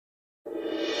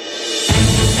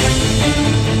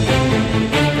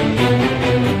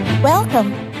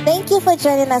Welcome. Thank you for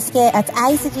joining us here at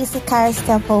ICGC Charis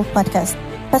Temple Podcast.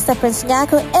 Pastor Prince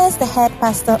Nyako is the head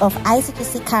pastor of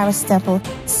ICGC Charis Temple,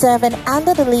 serving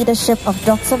under the leadership of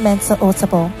Dr. Mensa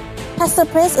Otabil. Pastor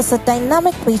Prince is a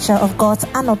dynamic preacher of God's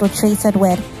unadulterated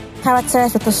word,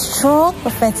 characterized with a strong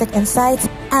prophetic insight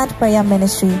and prayer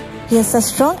ministry. He is a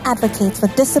strong advocate for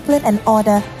discipline and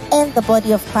order in the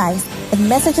body of Christ, with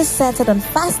messages centered on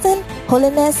fasting,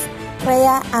 holiness,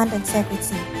 prayer, and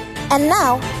integrity. And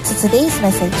now, to today's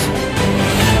message.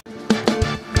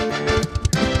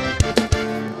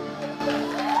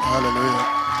 Hallelujah.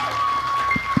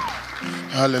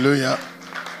 Hallelujah.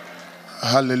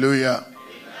 Hallelujah.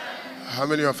 How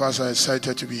many of us are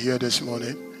excited to be here this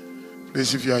morning?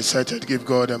 Please, if you are excited, give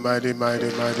God a mighty,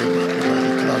 mighty, mighty, mighty,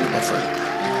 mighty clap, my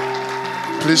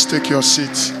friend. Please take your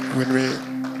seat with me.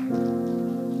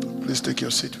 Please take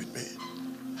your seat with me.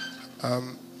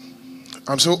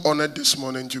 I'm so honored this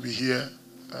morning to be here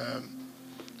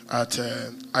at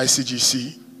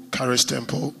ICGC Charis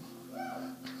Temple,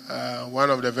 one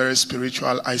of the very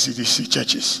spiritual ICGC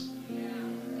churches.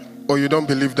 Oh, you don't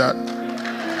believe that?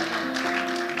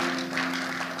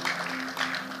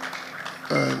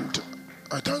 And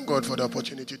I thank God for the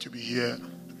opportunity to be here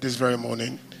this very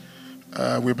morning.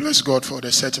 We bless God for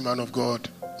the set man of God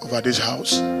over this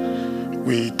house.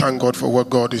 We thank God for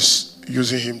what God is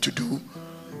using him to do.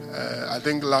 I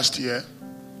think last year,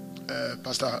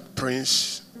 Pastor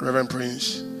Prince, Reverend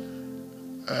Prince,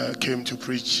 came to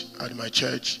preach at my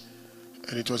church,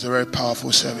 and it was a very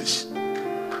powerful service.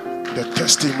 The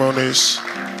testimonies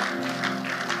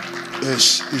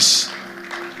is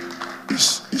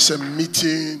a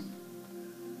meeting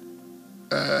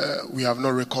we have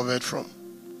not recovered from.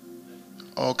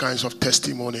 All kinds of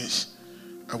testimonies,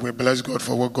 and we bless God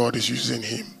for what God is using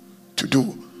him to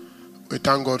do. We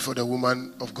thank God for the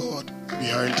woman of God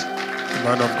behind the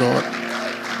man of God.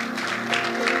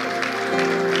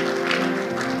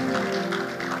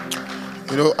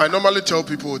 You know, I normally tell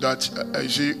people that, you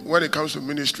see, when it comes to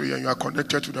ministry and you are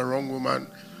connected to the wrong woman,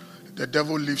 the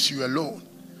devil leaves you alone.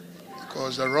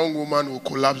 Because the wrong woman will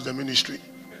collapse the ministry.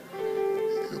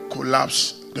 Will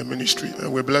collapse the ministry.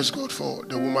 And we bless God for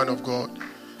the woman of God.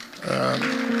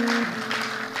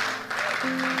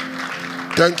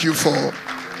 Thank you for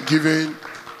giving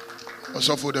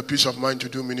also for the peace of mind to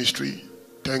do ministry.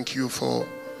 Thank you for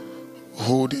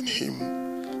holding him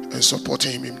and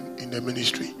supporting him in the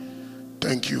ministry.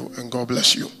 Thank you, and God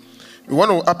bless you. We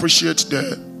want to appreciate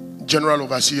the general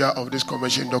overseer of this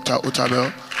convention, Dr.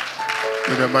 Otabil,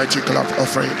 with a mighty clap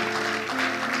offering.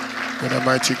 With a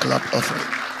mighty clap offering.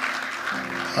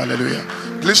 Hallelujah.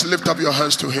 Please lift up your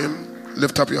hands to him.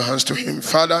 Lift up your hands to him.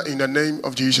 Father, in the name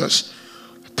of Jesus,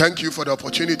 thank you for the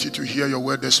opportunity to hear your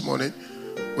word this morning.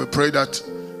 We pray that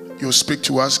you speak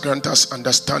to us, grant us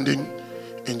understanding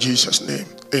in Jesus' name.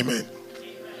 Amen.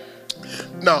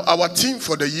 Now, our theme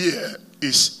for the year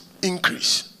is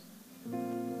increase.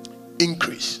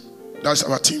 Increase. That's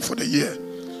our theme for the year.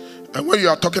 And when you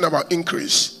are talking about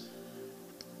increase,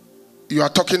 you are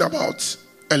talking about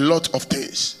a lot of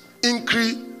things.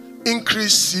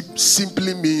 Increase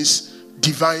simply means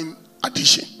divine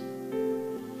addition.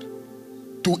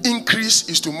 To increase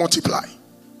is to multiply.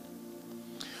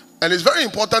 And it's very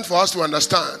important for us to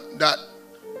understand that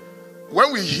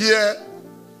when we hear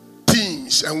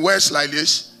themes and words like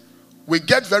this, we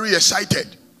get very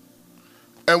excited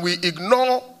and we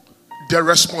ignore the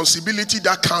responsibility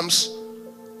that comes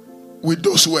with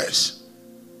those words.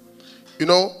 You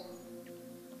know,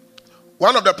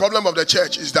 one of the problems of the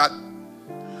church is that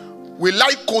we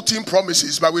like quoting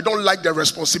promises, but we don't like the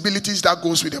responsibilities that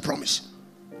goes with the promise.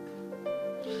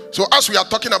 So as we are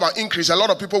talking about increase, a lot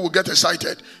of people will get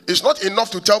excited. It's not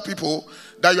enough to tell people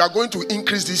that you are going to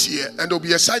increase this year and they'll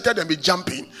be excited and be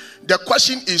jumping. The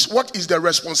question is, what is the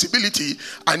responsibility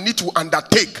I need to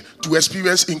undertake to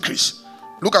experience increase?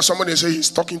 Look at someone and say, he's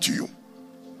talking to you.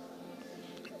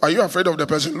 Are you afraid of the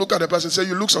person? Look at the person and say,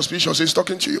 you look suspicious. He's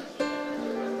talking to you.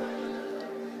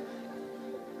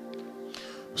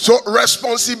 So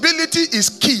responsibility is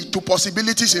key to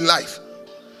possibilities in life.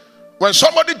 When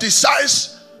somebody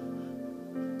decides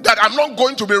that I'm not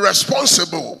going to be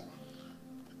responsible,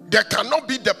 there cannot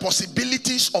be the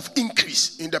possibilities of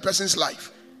increase in the person's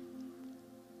life.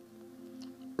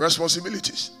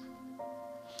 Responsibilities.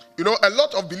 You know, a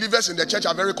lot of believers in the church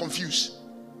are very confused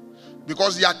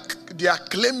because they are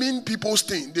claiming people's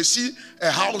thing. They see a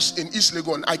house in East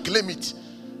Legon, I claim it.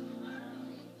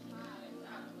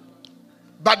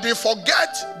 But they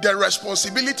forget the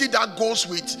responsibility that goes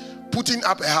with putting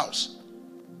up a house.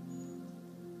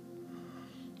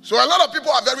 So a lot of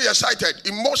people are very excited.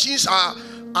 Emotions are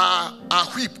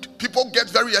whipped. People get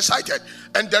very excited.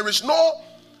 and there is no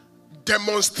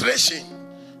demonstration.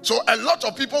 So a lot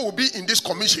of people will be in this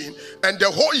commission, and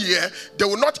the whole year they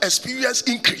will not experience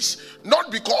increase.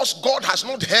 Not because God has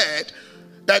not heard,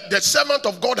 that the servant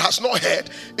of God has not heard,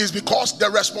 is because the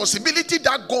responsibility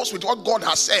that goes with what God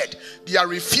has said, they are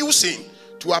refusing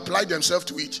to apply themselves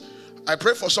to it. I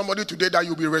pray for somebody today that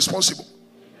you'll be responsible.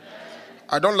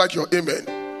 I don't like your amen.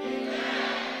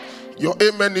 Your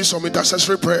amen needs some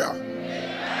intercessory prayer.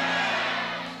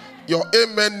 Your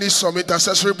amen needs some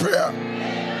intercessory prayer.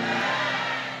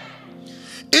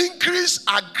 Increase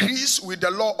agrees with the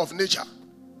law of nature.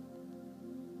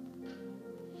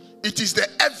 It is the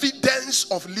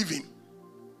evidence of living.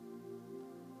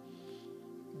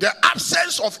 The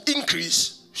absence of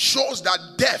increase shows that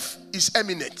death is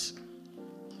imminent.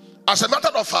 As a matter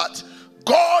of fact,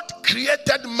 God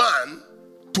created man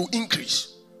to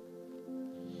increase.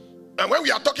 And when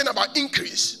we are talking about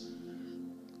increase,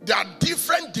 there are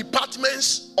different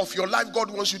departments of your life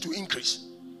God wants you to increase.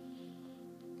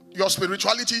 Your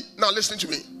spirituality. Now listen to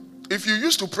me. If you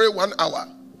used to pray 1 hour,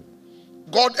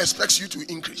 God expects you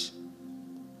to increase.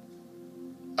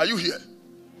 Are you here?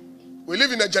 We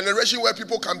live in a generation where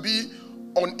people can be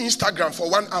on Instagram for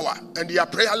 1 hour and their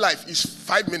prayer life is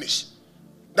 5 minutes.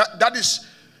 That is,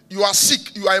 you are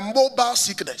sick. You are a mobile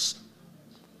sickness.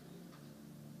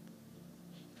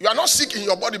 You are not sick in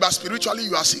your body, but spiritually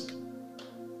you are sick.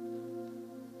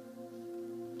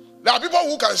 There are people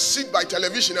who can sit by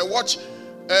television and watch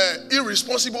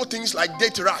irresponsible things like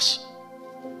date rash.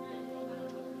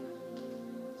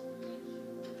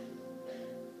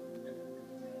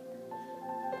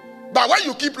 But when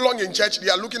you keep long in church, they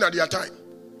are looking at their time.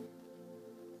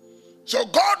 So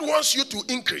God wants you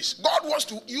to increase. God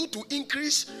wants you to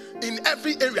increase in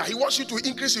every area. He wants you to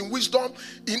increase in wisdom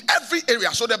in every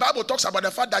area. So the Bible talks about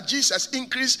the fact that Jesus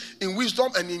increased in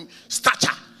wisdom and in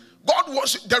stature. God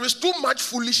wants, there is too much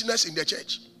foolishness in the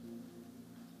church.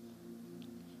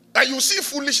 And you see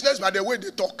foolishness by the way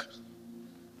they talk.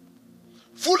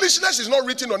 Foolishness is not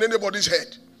written on anybody's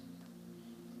head.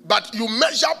 But you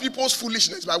measure people's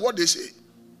foolishness by what they say.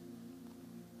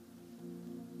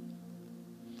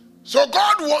 So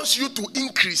God wants you to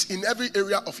increase in every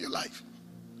area of your life.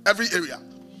 Every area.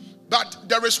 But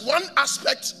there is one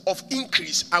aspect of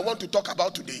increase I want to talk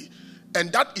about today,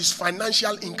 and that is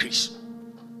financial increase.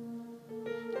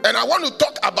 And I want to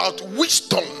talk about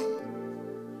wisdom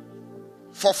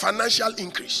for financial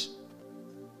increase.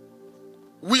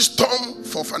 Wisdom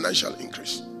for financial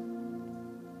increase.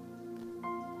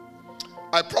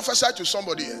 I prophesied to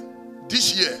somebody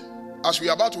this year, as we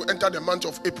are about to enter the month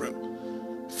of April,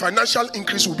 financial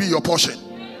increase will be your portion.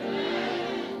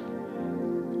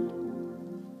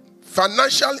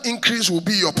 Financial increase will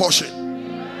be your portion.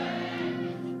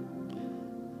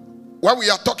 When we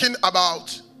are talking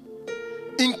about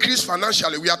increase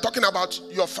financially, we are talking about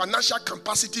your financial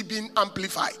capacity being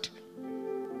amplified.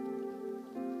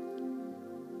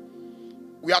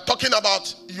 We are talking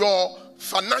about your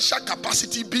financial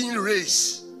capacity being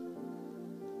raised.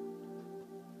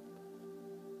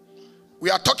 We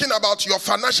are talking about your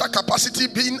financial capacity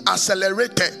being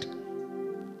accelerated.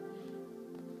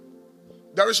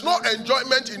 There is no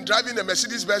enjoyment in driving a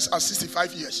Mercedes-Benz at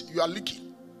 65 years. You are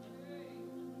leaking.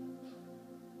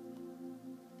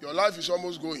 Your life is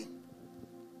almost going.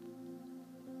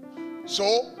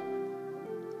 So,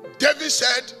 David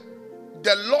said,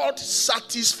 the Lord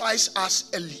satisfies us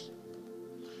early.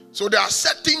 So there are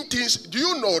certain things. Do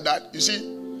you know that, you see,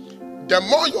 the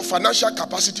more your financial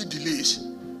capacity delays,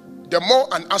 the more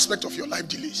an aspect of your life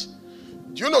delays.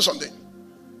 Do you know something?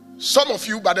 Some of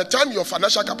you, by the time your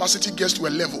financial capacity gets to a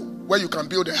level where you can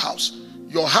build a house,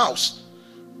 your house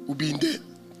will be in the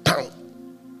town.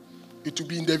 It will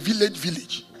be in the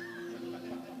village.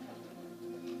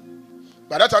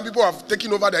 By that time, people have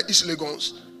taken over the East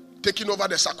Legons, taken over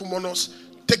the Sakumonos,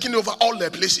 taken over all their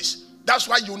places. That's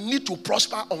why you need to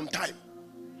prosper on time.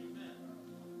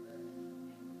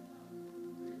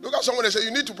 Look at someone and say,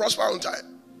 you need to prosper on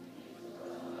time.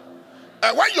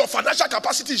 And when your financial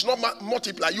capacity is not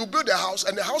multiplied, you build a house,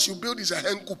 and the house you build is a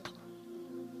hen coop.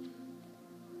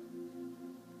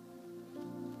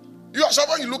 You yourself,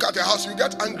 when you look at a house, you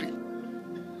get angry.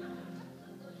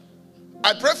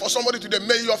 I pray for somebody today,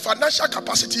 may your financial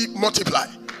capacity multiply.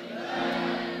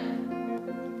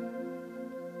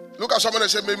 Look at someone and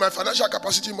say, may my financial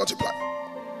capacity multiply.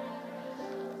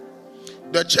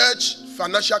 The church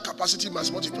financial capacity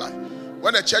must multiply.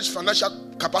 When a church financial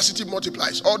capacity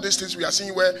multiplies, all these things we are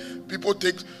seeing where people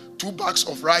take 2 bags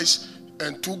of rice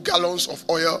and 2 gallons of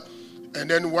oil and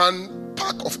then 1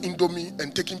 pack of Indomie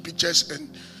and taking pictures,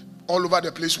 and all over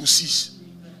the place will cease.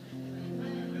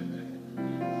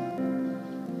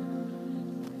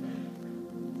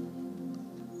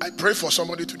 I pray for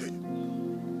somebody today.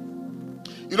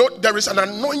 You know, there is an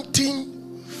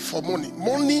anointing for money.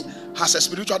 Money has a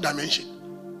spiritual dimension.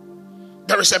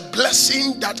 There is a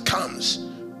blessing that comes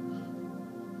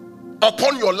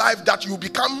upon your life that you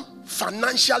become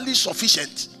financially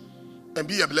sufficient and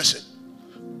be a blessing.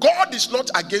 God is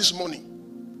not against money.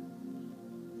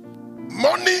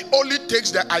 Money only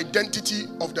takes the identity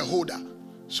of the holder.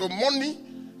 So money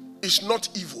is not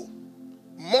evil.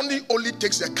 Money only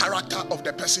takes the character of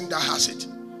the person that has it.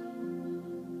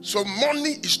 So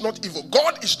money is not evil.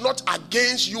 God is not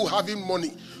against you having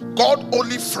money. God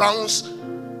only frowns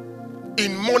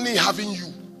in money having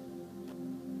you.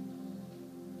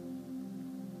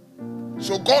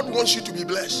 So God wants you to be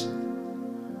blessed.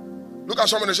 Look at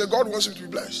someone and say, God wants you to be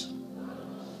blessed.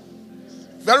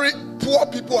 Very poor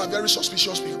people are very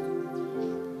suspicious people.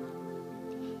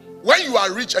 When you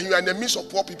are rich and you are in the midst of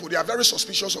poor people, they are very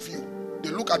suspicious of you. They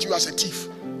look at you as a thief.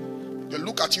 They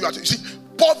look at you as, you see,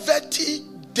 poverty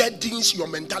deadens your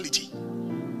mentality.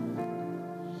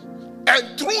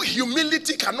 And true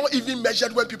humility cannot even be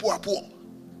measured when people are poor.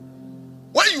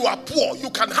 When you are poor, you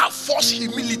can have false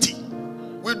humility.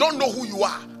 We don't know who you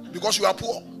are because you are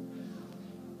poor.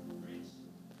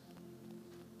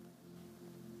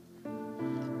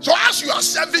 So as you are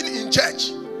serving in church,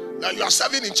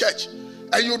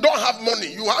 and you don't have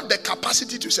money, you have the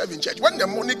capacity to serve in church. When the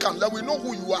money comes, then we know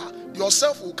who you are.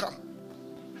 Yourself will come.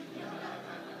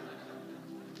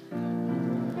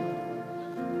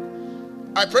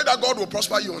 I pray that God will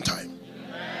prosper you on time.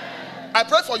 I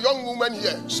pray for young women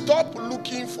here. Stop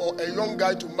looking for a young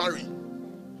guy to marry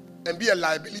and be a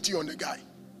liability on the guy.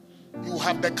 You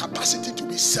have the capacity to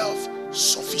be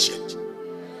self-sufficient.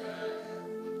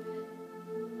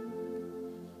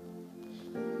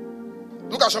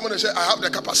 Look at someone and say, I have the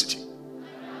capacity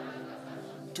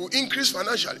to increase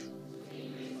financially.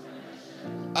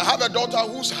 I have a daughter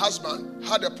whose husband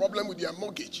had a problem with their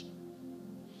mortgage.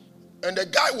 And the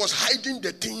guy was hiding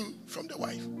the thing from the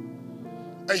wife.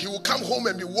 And he will come home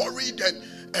and be worried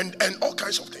and all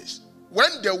kinds of things.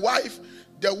 When the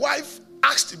wife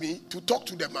asked me to talk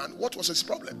to the man, what was his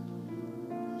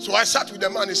problem? So I sat with the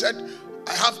man. He said,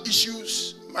 I have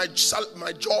issues. My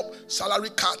job, salary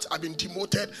cut, I've been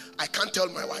demoted. I can't tell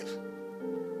my wife.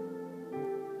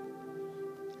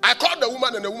 I called the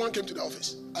woman and the woman came to the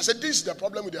office. I said, this is the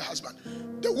problem with your husband.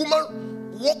 The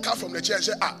woman woke up from the chair and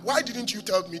said, why didn't you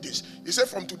tell me this? He said,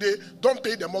 from today, don't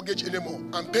pay the mortgage anymore.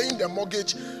 I'm paying the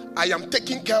mortgage. I am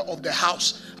taking care of the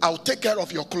house. I'll take care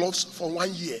of your clothes for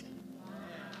 1 year.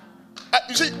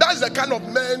 You see, that's the kind of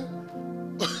men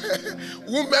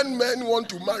men want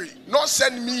to marry. Not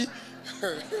send me.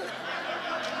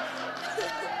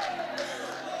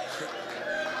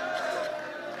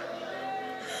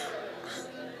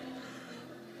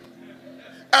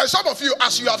 And some of you,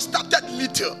 as you have started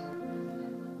little,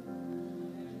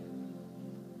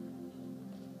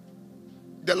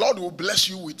 the Lord will bless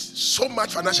you with so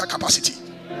much financial capacity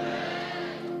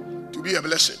to be a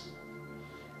blessing.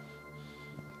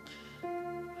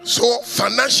 So,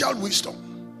 financial wisdom.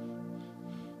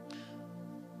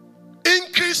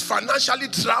 Increase financially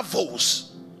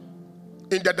travels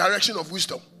in the direction of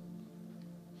wisdom.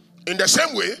 In the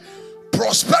same way,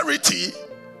 prosperity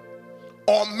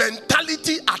or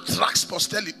mentality attracts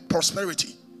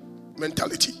prosperity.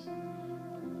 Mentality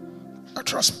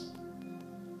attracts.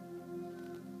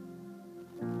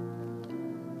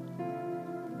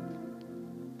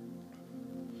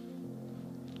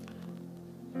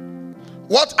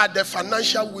 What are the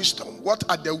financial wisdom? What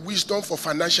are the wisdom for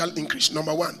financial increase?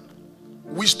 Number one,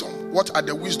 wisdom. What are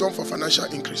the wisdom for financial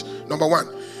increase? Number one,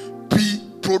 be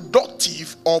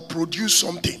productive or produce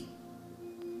something.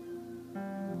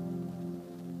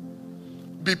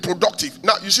 Be productive.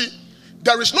 Now, you see,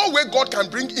 there is no way God can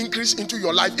bring increase into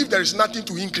your life if there is nothing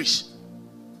to increase.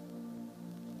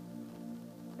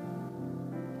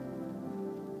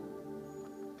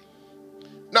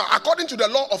 Now, according to the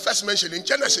law of first mention in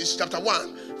Genesis chapter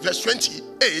 1, verse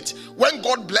 28, when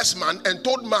God blessed man and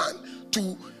told man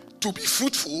to be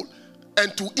fruitful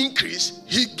and to increase,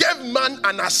 he gave man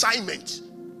an assignment.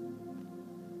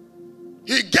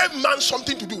 He gave man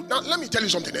something to do. Now, let me tell you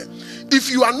something there.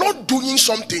 If you are not doing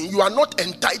something, you are not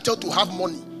entitled to have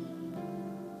money.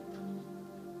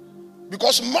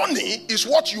 Because money is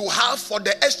what you have for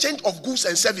the exchange of goods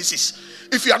and services.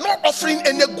 If you are not offering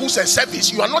any goods and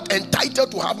service, you are not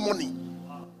entitled to have money.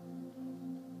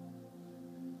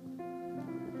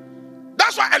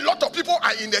 That's why a lot of people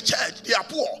are in the church. They are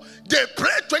poor. They pray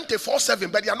 24/7,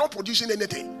 but they are not producing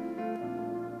anything.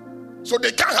 So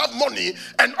they can't have money,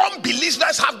 and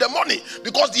unbelievers have the money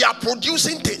because they are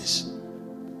producing things.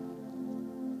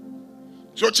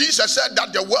 So Jesus said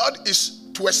that the world is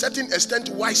to a certain extent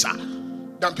wiser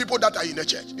than people that are in the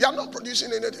church. They are not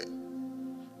producing anything.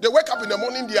 They wake up in the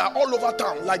morning, they are all over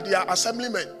town like they are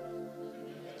assemblymen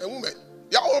and women.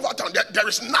 They are all over town. There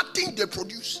is nothing they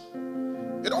produce.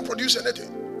 They don't produce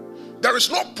anything. There is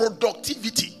no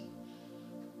productivity.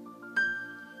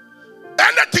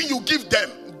 Anything you give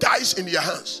them dies in their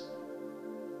hands.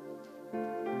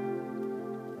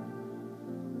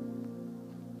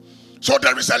 So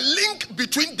there is a link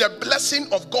between the blessing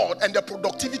of God and the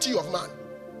productivity of man.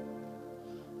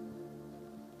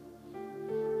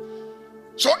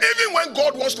 So even when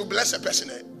God wants to bless a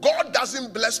person, God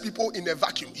doesn't bless people in a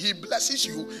vacuum. He blesses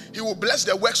you. He will bless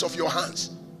the works of your hands.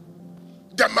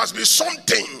 There must be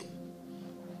something.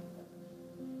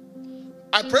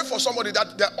 I pray for somebody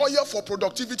that the oil for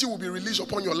productivity will be released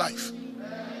upon your life.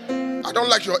 I don't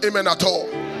like your amen at all.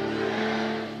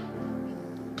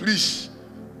 Please.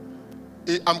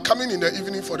 I'm coming in the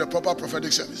evening for the proper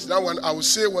prophetic service. That one, I will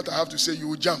say what I have to say. You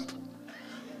will jump.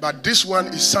 But this one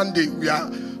is Sunday. We are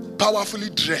powerfully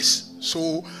dressed.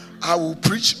 So I will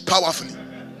preach powerfully.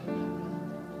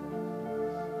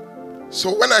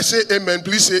 So when I say amen,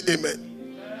 please say amen.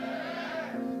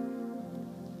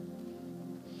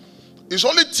 It's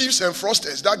only thieves and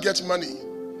fraudsters that get money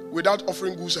without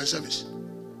offering goods and service.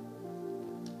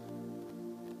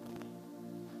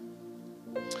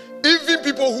 Even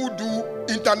people who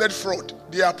do internet fraud,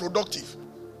 they are productive.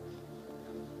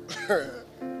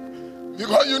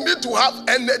 Because you need to have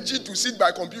energy to sit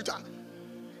by computer.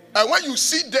 And when you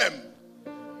see them,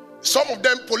 some of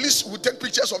them, police will take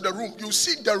pictures of the room. You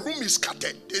see the room is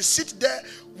scattered. They sit there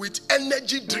with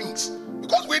energy drinks.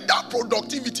 Because without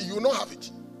productivity, you will not have it.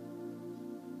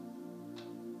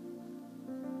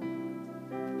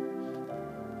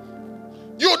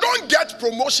 You don't get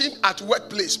promotion at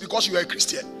workplace because you are a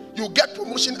Christian. You get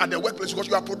promotion at the workplace because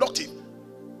you are productive.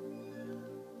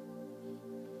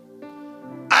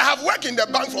 I have worked in the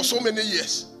bank for so many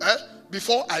years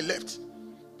before I left.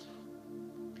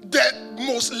 The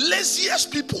most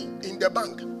laziest people in the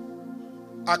bank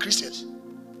are Christians.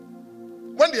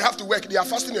 When they have to work, they are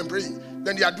fasting and praying.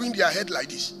 Then they are doing their head like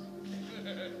this.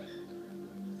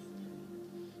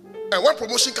 And when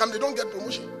promotion comes, they don't get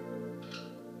promotion.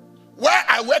 Where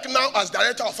I work now as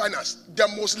director of finance, the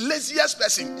most laziest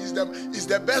person is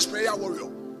the best prayer warrior.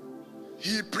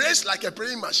 He prays like a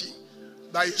praying machine,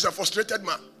 but he's a frustrated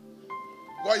man.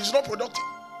 But he's not productive.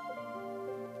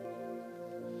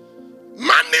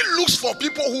 Money looks for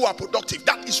people who are productive.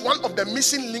 That is one of the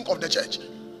missing link of the church.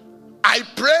 I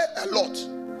pray a lot.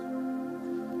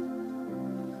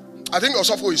 I think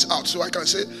Osofo is out, so I can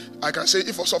say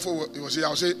if Osofo was here,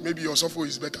 I'll say maybe Osofo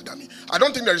is better than me. I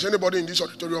don't think there is anybody in this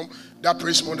auditorium that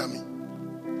prays more than me.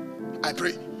 I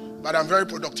pray, but I'm very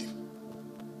productive.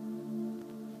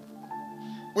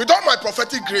 With all my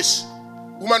prophetic grace,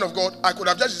 woman of God, I could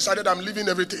have just decided I'm leaving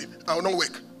everything. I will not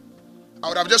work. I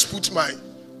would have just put my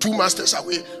 2 masters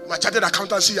away, my chartered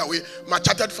accountancy away, my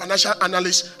chartered financial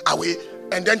analyst away,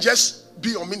 and then just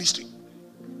be on ministry.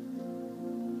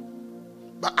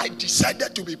 But I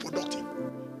decided to be productive.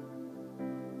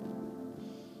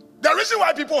 The reason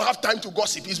why people have time to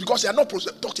gossip is because they are not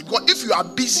productive. Because if you are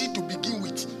busy to begin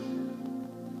with,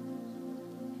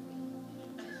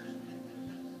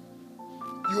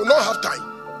 you will not have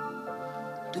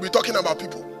time to be talking about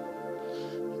people.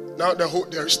 Now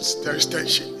there is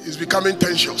tension. It's becoming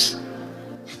tensions.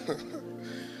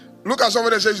 Look at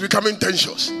somebody that says it's becoming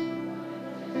tensions.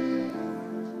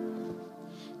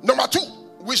 Number 2,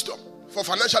 wisdom for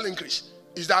financial increase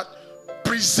is that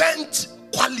present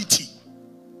quality.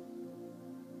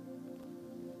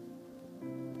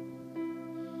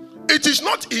 It is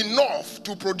not enough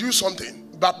to produce something,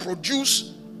 but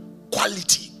produce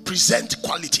quality, present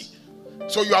quality.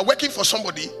 So you are working for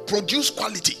somebody, produce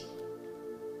quality.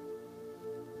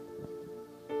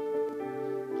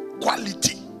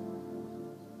 Quality.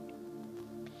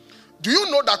 Do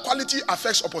you know that quality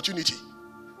affects opportunity?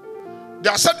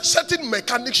 There are certain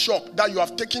mechanic shop that you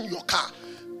have taken your car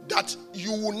that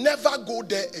you will never go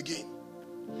there again.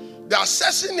 There are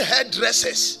certain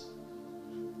hairdressers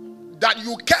that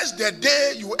you curse the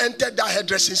day you entered that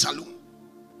hairdressing salon.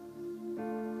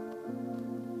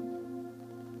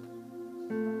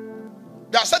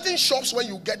 There are certain shops when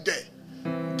you get there,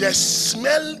 the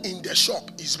smell in the shop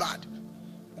is bad.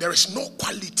 There is no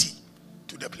quality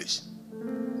to the place.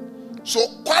 So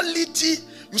quality,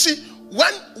 you see,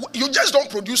 when you just don't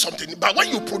produce something, but when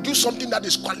you produce something that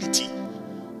is quality,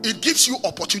 it gives you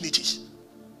opportunities.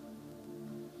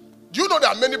 Do you know there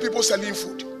are many people selling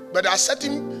food, but there are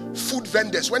certain food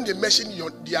vendors, when they mention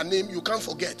their name, you can't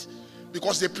forget.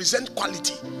 because they present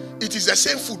quality. It is the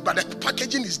same food, but the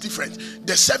packaging is different.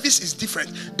 The service is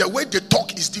different. The way they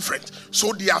talk is different.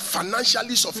 So they are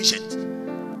financially sufficient.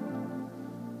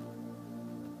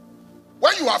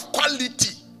 When you have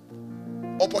quality,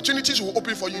 opportunities will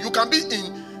open for you. You can be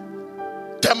in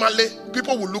Temale,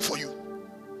 people will look for you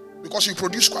because you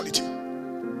produce quality.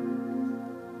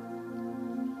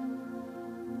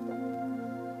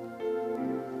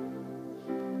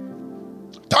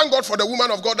 Thank God for the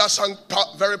woman of God that sang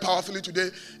very powerfully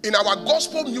today. In our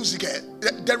gospel music,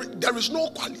 there is no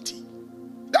quality.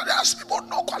 There's people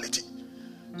no quality.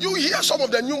 You hear some of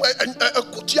the new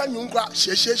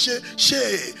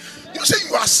you say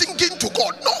you are singing to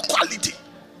God, no quality.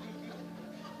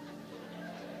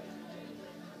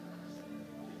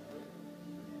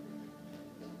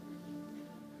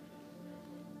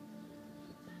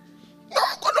 No,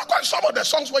 some of the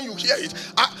songs when you hear it.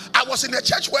 I was in a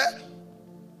church where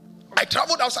I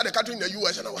traveled outside the country in the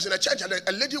US, and I was in a church, and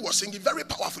a lady was singing very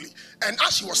powerfully. And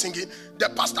as she was singing, the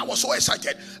pastor was so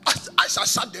excited. As I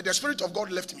sat there, the Spirit of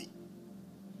God left me.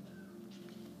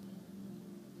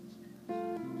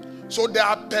 So there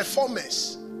are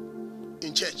performers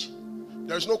in church.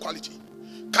 There is no quality.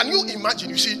 Can you imagine?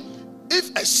 You see, if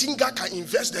a singer can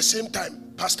invest the same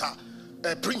time, Pastor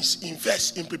Prince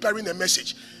invests in preparing a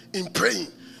message, in praying,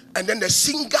 and then the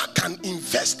singer can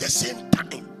invest the same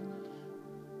time,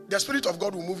 the Spirit of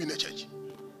God will move in the church.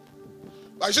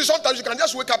 But you see, sometimes you can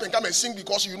just wake up and come and sing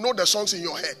because you know the songs in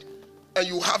your head, and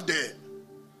you have the.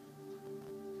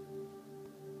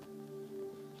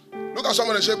 Look at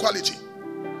someone and say quality.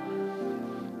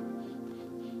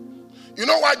 You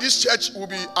know why this church will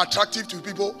be attractive to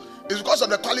people? It's because of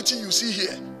the quality you see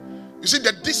here. You see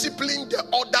the discipline, the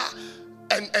order,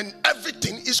 and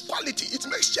everything is quality. It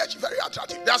makes church very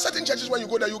attractive. There are certain churches when you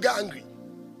go there, you get angry.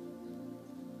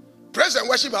 Praise and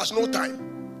worship has no time.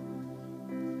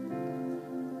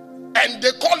 And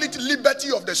they call it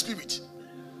liberty of the spirit.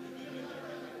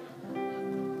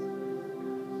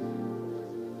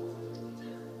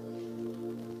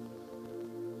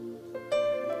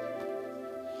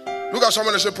 Look at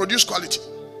someone and say, produce quality.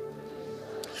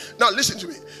 Now listen to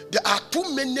me. There are too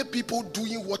many people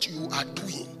doing what you are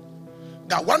doing,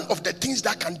 that one of the things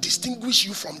that can distinguish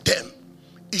you from them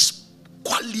is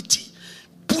quality.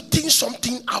 Putting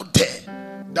something out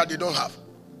there that they don't have.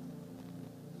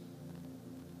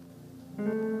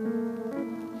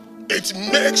 It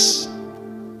makes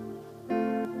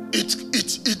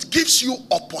it gives you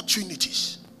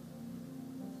opportunities.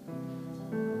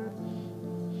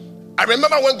 I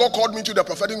remember when God called me to the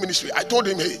prophetic ministry, I told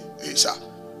him, hey sir,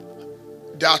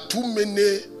 there are too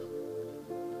many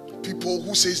people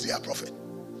who says they are prophet,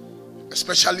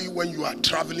 especially when you are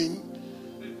traveling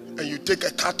and you take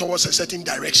a car towards a certain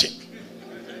direction.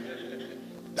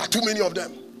 There are too many of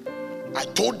them. I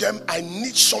told them I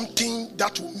need something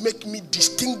that will make me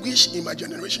distinguish in my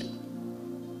generation.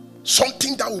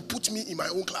 Something that will put me in my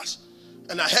own class.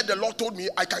 And I heard the Lord told me,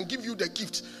 I can give you the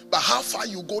gift, but how far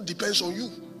you go depends on you.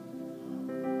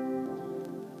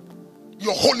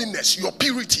 Your holiness, your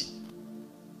purity.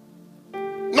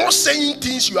 Not saying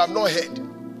things you have not heard.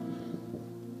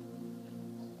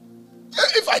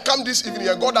 If I come this evening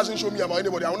and God doesn't show me about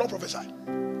anybody, I will not prophesy. I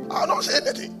will not say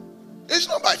anything. It's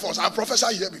not by force. I've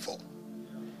prophesied here before.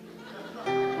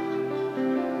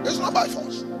 It's not by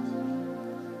force.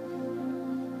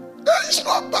 It's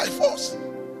not by force.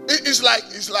 It's like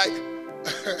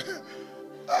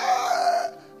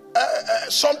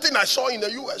something I saw in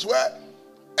the US where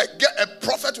a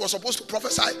prophet was supposed to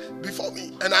prophesy before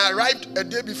me, and I arrived a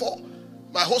day before.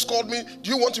 My host called me, do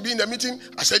you want to be in the meeting?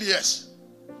 I said yes.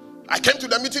 I came to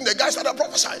the meeting, the guy started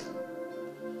prophesying.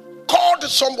 Called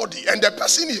somebody, and the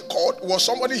person he called was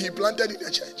somebody he planted in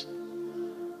the church.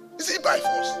 Is it by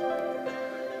force?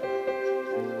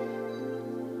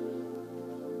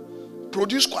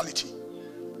 Produce quality.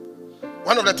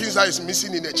 One of the things that is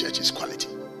missing in the church is quality.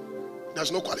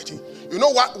 There's no quality. You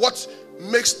know what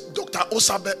makes Dr.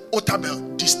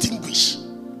 Otabel distinguish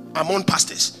among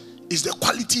pastors is the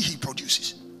quality he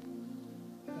produces.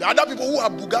 The other people who are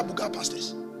buga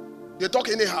pastors, they talk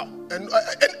anyhow, and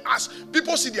as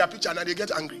people see their picture and they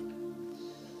get angry.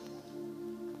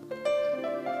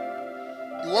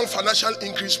 You want financial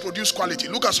increase, produce quality.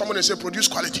 Look at someone and say, produce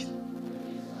quality.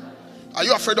 Are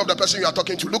you afraid of the person you are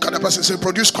talking to? Look at the person and say,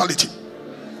 produce quality.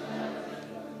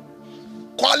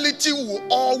 Quality will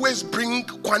always bring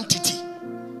quantity.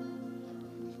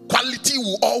 Quality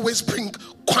will always bring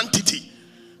quantity.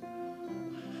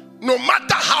 No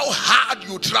matter how hard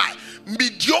you try,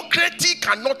 mediocrity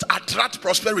cannot attract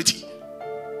prosperity.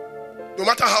 No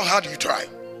matter how hard you try.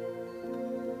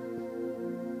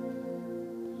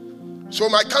 So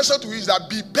my counsel to you is that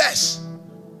be best,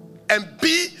 and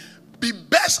be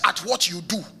best at what you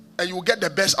do, and you will get the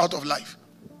best out of life.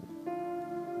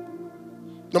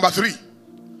 Number 3,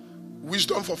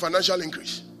 wisdom for financial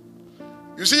increase.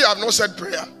 You see, I have not said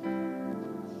prayer.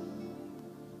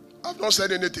 I have not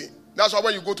said anything. That's why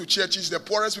when you go to churches, the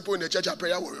poorest people in the church are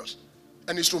prayer warriors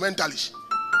and instrumentalists.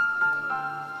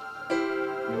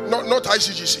 Not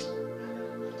ICGC.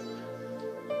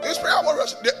 These prayer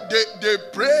warriors, they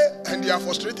pray and they are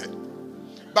frustrated.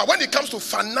 But when it comes to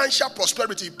financial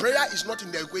prosperity, prayer is not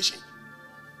in the equation.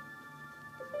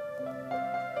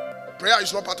 Prayer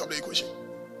is not part of the equation.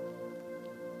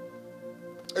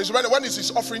 When it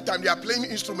is offering time, they are playing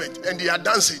instrument and they are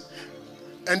dancing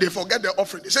and they forget the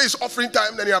offering. They say it's offering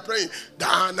time, then they are praying.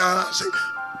 Dana, say,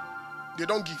 they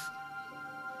don't give.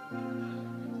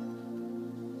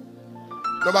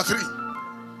 Number 3.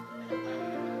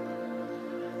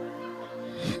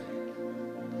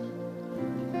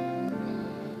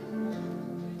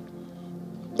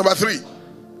 Number 3.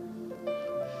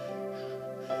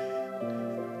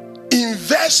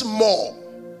 Invest more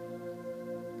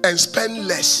and spend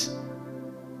less.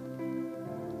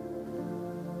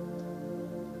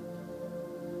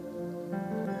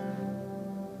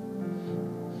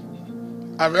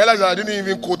 I realized that I didn't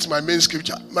even quote my main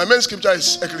scripture. My main scripture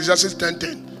is Ecclesiastes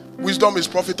 10:10. Wisdom is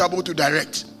profitable to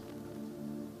direct.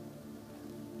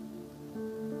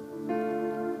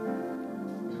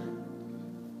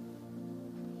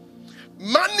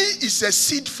 Money is a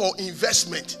seed for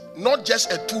investment, not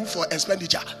just a tool for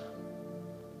expenditure.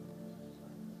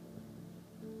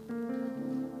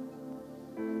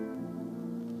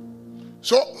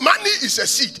 So money is a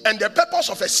seed, and the purpose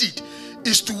of a seed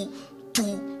is to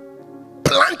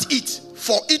plant it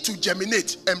for it to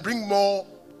germinate and bring more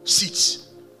seeds.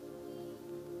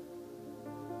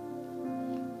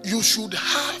 You should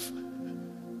have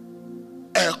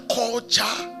a culture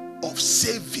of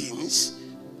savings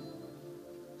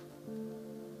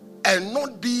and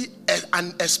not be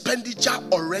an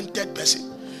expenditure-oriented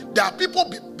person. There are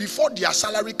people before their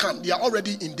salary comes, they are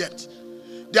already in debt.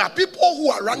 There are people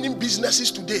who are running businesses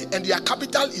today and their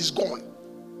capital is gone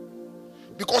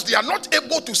because they are not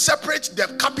able to separate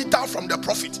the capital from the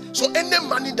profit. So any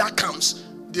money that comes,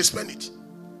 they spend it.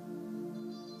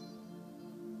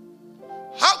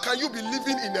 How can you be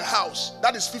living in a house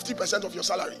that is 50% of your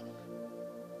salary?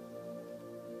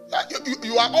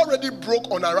 You are already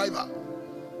broke on arrival.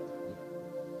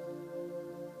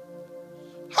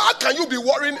 How can you be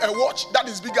wearing a watch that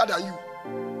is bigger than you?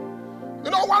 You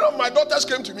know, one of my daughters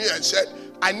came to me and said,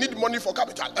 I need money for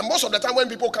capital. And most of the time when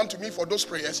people come to me for those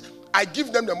prayers, I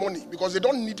give them the money because they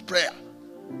don't need prayer.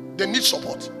 They need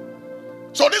support.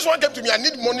 So this one came to me, I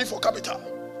need money for capital.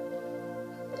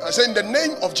 I said, in the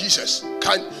name of Jesus,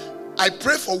 can I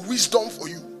pray for wisdom for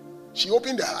you? She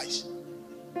opened her eyes.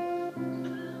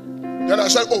 Then I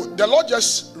said, oh, the Lord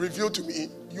just revealed to me,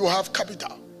 you have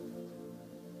capital.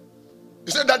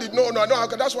 He said, Daddy, no,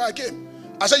 that's why I came.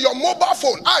 I said, your mobile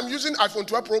phone, I'm using iPhone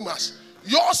 12 Pro Max.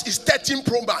 Yours is 13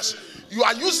 Pro Max. You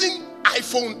are using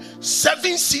iPhone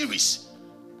 7 series.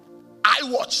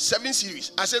 iWatch 7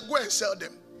 series. I said, go and sell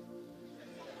them.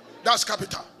 That's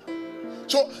capital.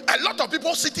 So a lot of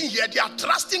people sitting here, they are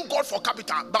trusting God for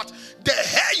capital. But the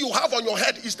hair you have on your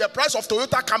head is the price of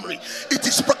Toyota Camry. It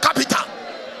is per capita.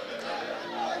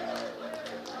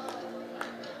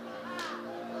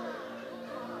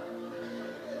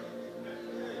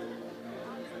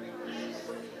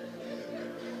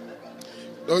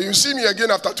 So you see me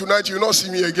again after tonight, you will not see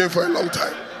me again for a long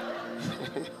time.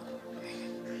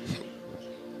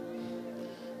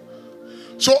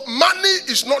 So money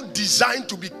is not designed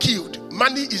to be killed.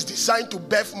 Money is designed to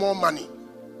birth more money.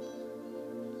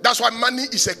 That's why money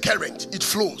is a current. It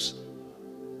flows.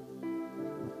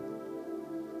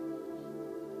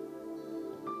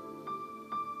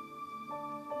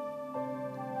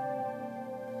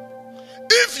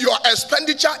 If your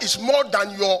expenditure is more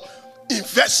than your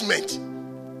investment,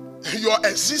 your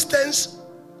existence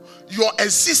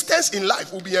in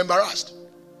life will be embarrassed.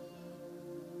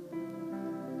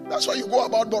 That's why you go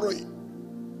about borrowing.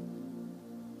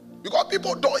 Because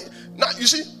people don't. Now, you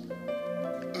see,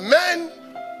 men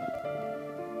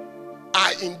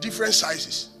are in different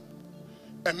sizes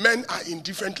and men are in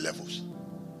different levels.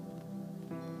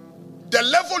 The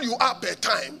level you are per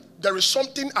time, there is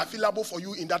something available for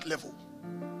you in that level.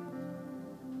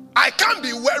 I can't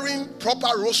be wearing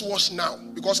proper rose wash now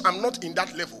because I'm not in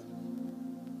that level.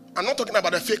 I'm not talking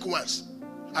about the fake ones.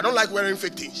 I don't like wearing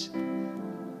fake things.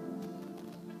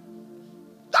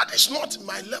 That is not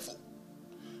my level.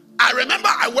 I remember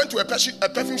I went to a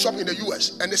perfume shop in the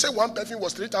US and they said one perfume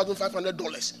was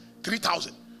 $3,500.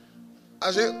 $3,000.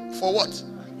 I say, for what?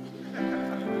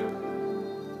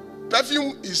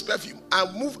 Perfume is perfume.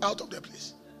 And move out of the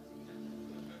place.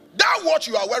 That watch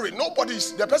you are wearing,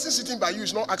 the person sitting by you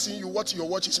is not asking you what your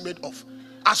watch is made of.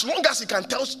 As long as he can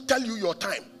tell you your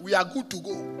time, we are good to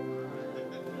go.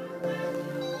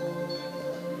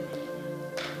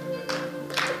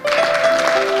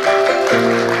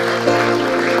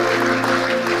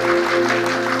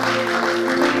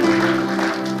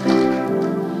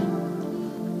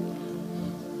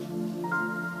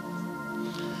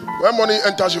 When money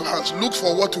enters your hands, look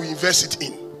for what to invest it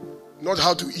in, not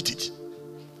how to eat it.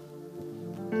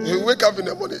 You wake up in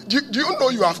the morning. Do you know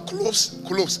you have clothes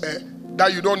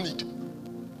that you don't need?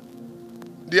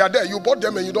 They are there. You bought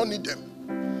them and you don't need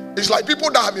them. It's like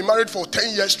people that have been married for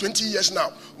 10 years, 20 years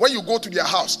now. When you go to their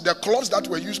house, the clothes that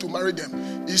were used to marry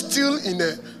them is still in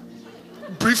a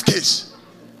briefcase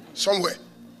somewhere.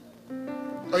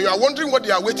 And you are wondering what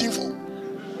they are waiting for.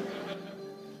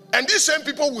 And these same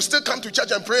people will still come to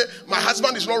church and pray, my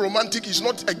husband is not romantic, he's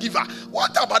not a giver.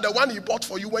 What about the one he bought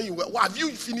for you when you were? Well, have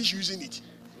you finished using it?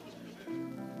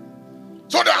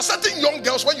 So there are certain young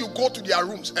girls, when you go to their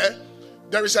rooms,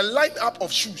 there is a lineup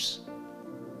of shoes.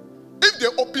 If they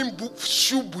open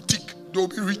shoe boutique, they'll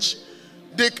be rich.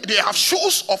 They have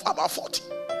shoes of about 40.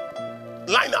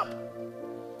 Lineup.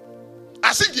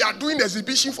 As if they are doing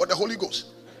exhibition for the Holy Ghost.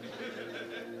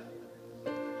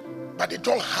 But they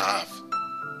don't have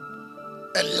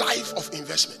a life of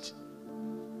investment.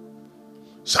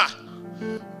 Sir,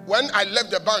 when I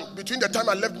left the bank, between the time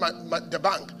I left the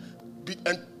bank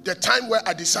and the time where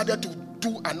I decided to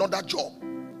do another job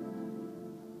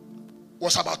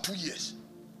was about 2 years.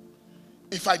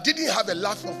 If I didn't have a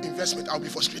life of investment, I'll be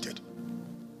frustrated.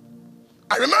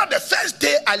 I remember the first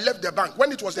day I left the bank,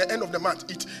 when it was the end of the month,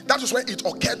 that was when it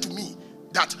occurred to me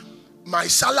that my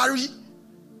salary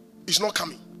is not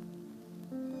coming.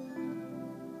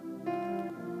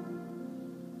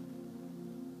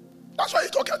 That's why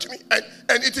it occurred to me.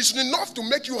 And it is enough to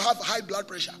make you have high blood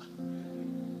pressure.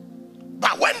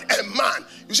 But when a man,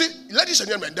 you see, ladies and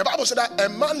gentlemen, the Bible said that a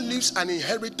man leaves an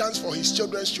inheritance for his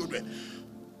children's children.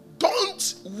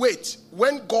 Don't wait.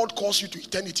 When God calls you to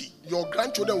eternity, your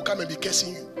grandchildren will come and be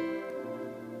cursing you.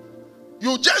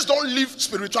 You just don't leave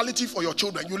spirituality for your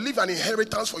children. You leave an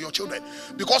inheritance for your children.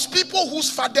 Because people whose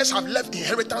fathers have left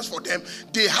inheritance for them,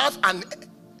 they have an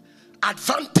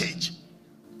advantage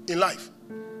in life.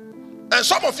 And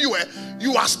some of you,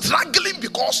 you are struggling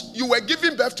because you were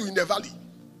giving birth to in the valley.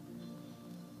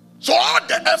 So all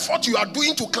the effort you are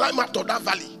doing to climb up to that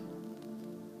valley,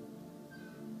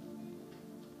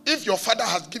 if your father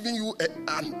has given you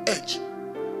an edge,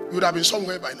 you would have been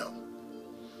somewhere by now.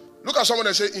 Look at someone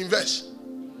and say, invest.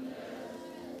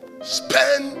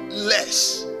 Spend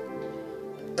less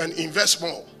and invest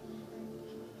more.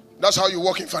 That's how you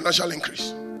work in financial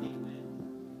increase.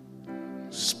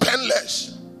 Spend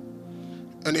less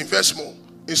and invest more.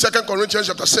 In 2 Corinthians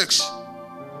chapter 6,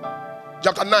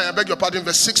 chapter 9, I beg your pardon,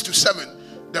 verse 6 to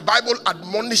 7, the Bible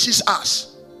admonishes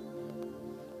us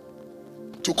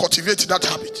to cultivate that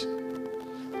habit.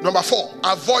 Number 4,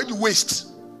 avoid waste.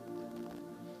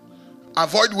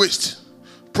 Avoid waste.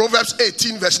 Proverbs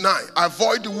 18 verse 9,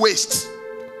 avoid waste.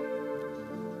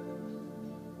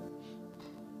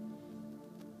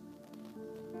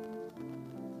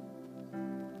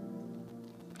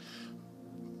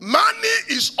 Money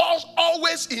is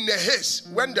always in a haste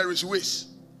when there is waste.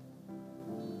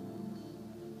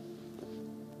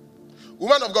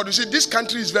 Woman of God, you see, this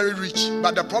country is very rich,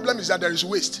 but the problem is that there is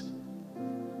waste.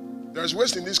 There is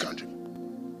waste in this country.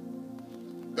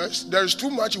 There is too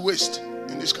much waste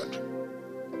in this country.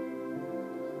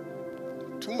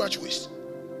 Too much waste.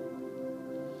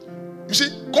 You see,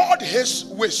 God hates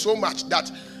waste so much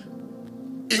that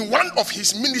in one of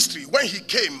his ministry, when he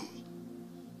came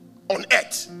on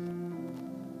earth,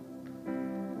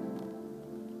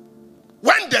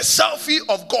 when the selfie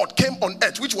of God came on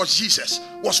earth, which was Jesus,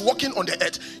 was walking on the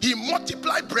earth, he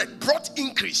multiplied bread, brought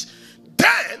increase.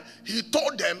 Then he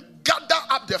told them, gather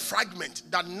up the fragment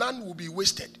that none will be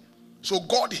wasted. So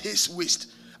God hates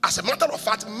waste. As a matter of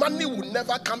fact, money will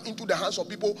never come into the hands of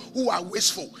people who are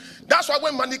wasteful. That's why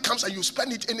when money comes and you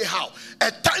spend it anyhow,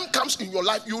 a time comes in your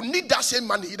life, you need that same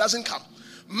money, it doesn't come.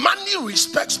 Money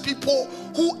respects people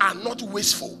who are not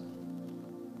wasteful.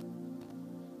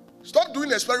 Stop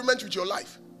doing experiments with your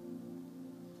life.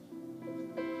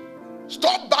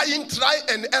 Stop buying try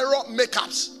and error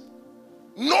makeups.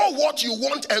 Know what you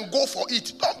want and go for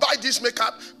it. Don't buy this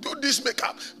makeup, do this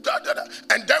makeup,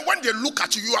 and then when they look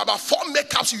at you, you have about 4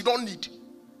 makeups you don't need.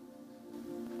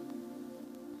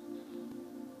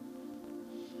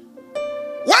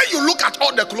 When you look at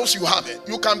all the clothes you have,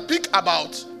 you can pick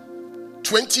about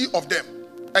 20 of them,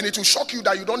 and it will shock you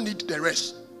that you don't need the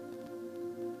rest.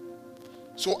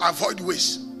 So avoid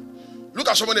waste. Look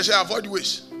at someone and say, avoid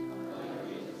waste.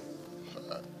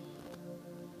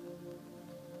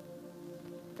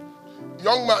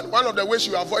 Young man, one of the ways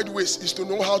you avoid waste is to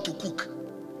know how to cook.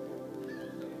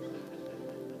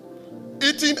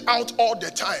 Eating out all the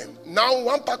time. Now,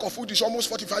 one pack of food is almost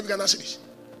 45 Ghana cedis.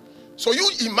 So you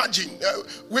imagine,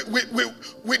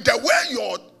 with the way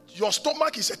your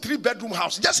stomach is a 3-bedroom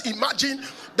house. Just imagine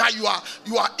that you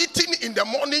are eating in the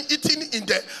morning, eating in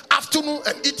the afternoon,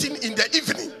 and eating in the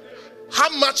evening. How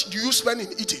much do you spend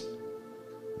in eating?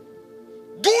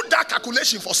 Do that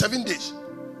calculation for 7 days.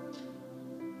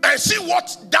 And see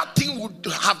what that thing would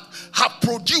have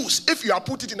produced if you have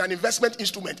put it in an investment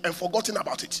instrument and forgotten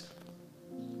about it.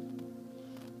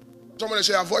 Someone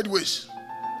say, avoid waste.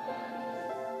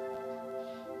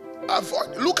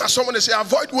 Look at someone and say,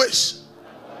 avoid waste.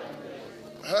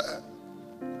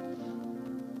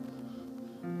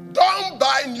 Don't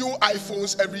buy new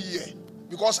iPhones every year,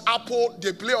 because Apple,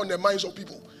 they play on the minds of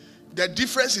people. The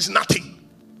difference is nothing.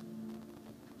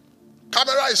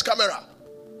 Camera is camera.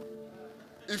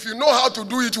 If you know how to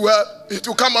do it well, it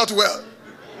will come out well.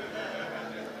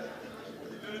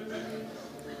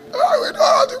 We know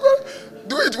how to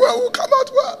do it well, it will come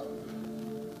out well.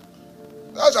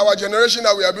 That's our generation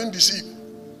that we are being deceived.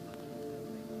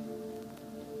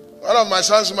 One of my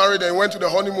sons married and went to the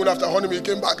honeymoon. After honeymoon, he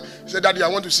came back. He said, Daddy, I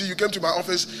want to see you. He came to my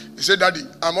office. He said, Daddy,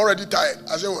 I'm already tired.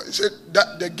 I said, well, he said,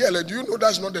 the girl, do you know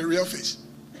that's not the real face?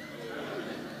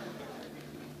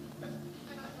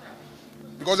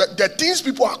 Because the things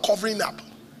people are covering up.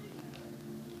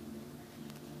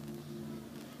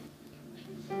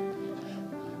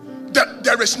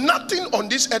 There is nothing on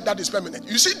this earth that is permanent.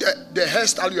 You see the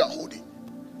hairstyle you are holding.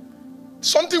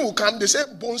 Something will come. They say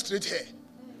bone straight hair.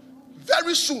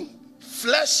 Very soon,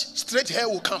 flesh straight hair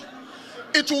will come.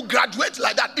 It will graduate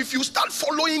like that. If you start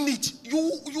following it,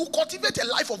 you cultivate a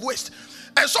life of waste.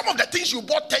 And some of the things you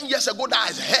bought 10 years ago that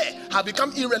as hair have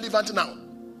become irrelevant now.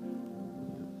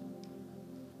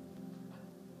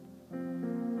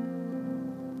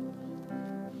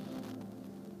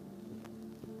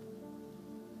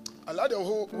 I like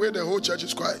the way the whole church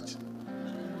is quiet.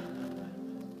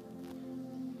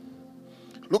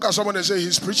 Look at someone and say,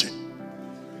 he's preaching.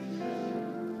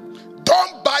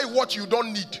 Don't buy what you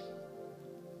don't need.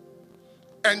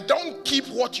 And don't keep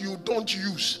what you don't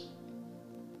use.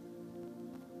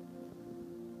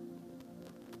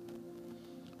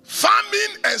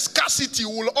 Famine and scarcity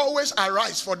will always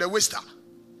arise for the waster.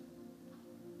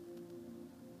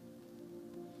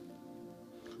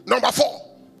 Number 4.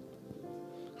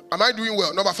 Am I doing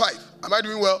well? Number 5. Am I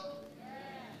doing well?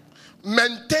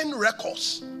 Maintain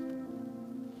records.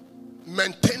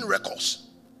 Maintain records.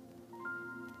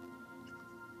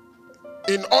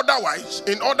 In other words,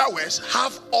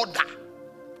 have order.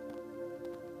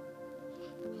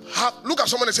 Look at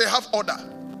someone and say, have order.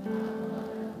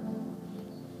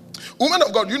 Woman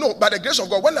of God, you know, by the grace of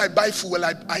God, when I buy fuel,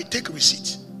 I take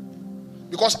receipt.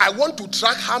 Because I want to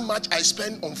track how much I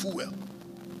spend on fuel.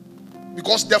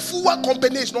 Because the fuel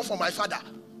company is not for my father.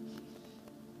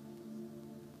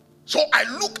 So I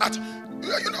look at,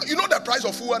 you know the price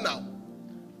of fuel now.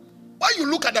 When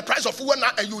you look at the price of fuel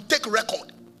now and you take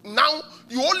record, now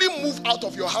you only move out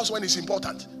of your house when it's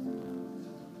important.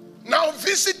 Now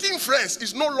visiting friends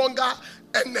is no longer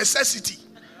a necessity.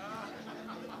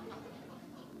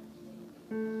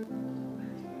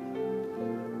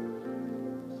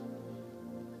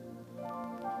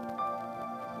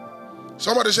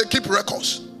 Somebody say, keep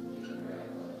records.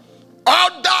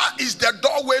 Order is the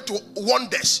doorway to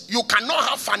wonders. You cannot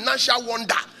have financial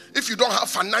wonder if you don't have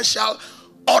financial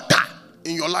order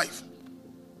in your life.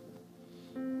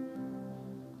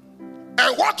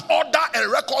 And what order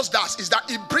and records does is that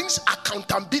it brings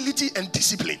accountability and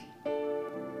discipline.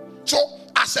 So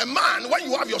as a man, when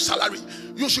you have your salary,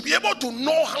 you should be able to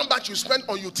know how much you spend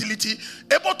on utility,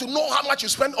 able to know how much you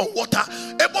spend on water,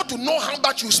 able to know how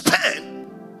much you spend.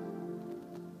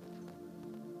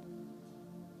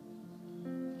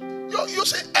 You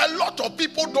say a lot of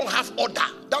people don't have order.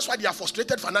 That's why they are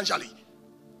frustrated financially.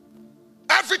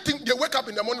 Everything, they wake up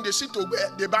in the morning, they sit to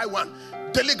bed, they buy one.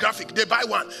 Daily Graphic, they buy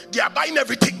one. They are buying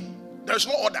everything. There's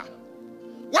no order.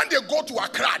 When they go to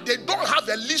Accra, they don't have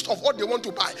a list of what they want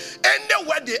to buy.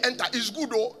 Anywhere they enter is good,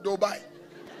 though, they'll buy.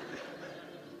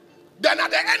 Then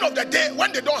at the end of the day,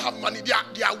 when they don't have money,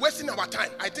 they are wasting our time.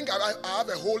 I think I have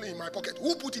a hole in my pocket.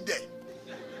 Who put it there?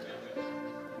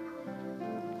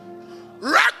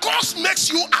 Records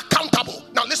makes you accountable.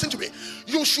 Now listen to me.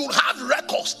 You should have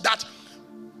records that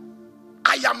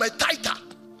I am a tither.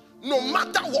 No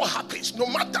matter what so happens, no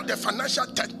matter the financial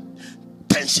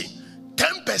tension,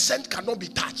 10% cannot be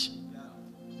touched.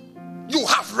 You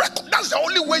have record. That's the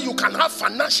only way you can have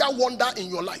financial wonder in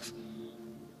your life.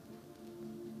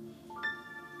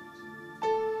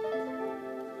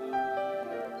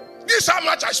 This is how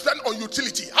much I spend on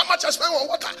utility, how much I spend on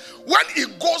water. When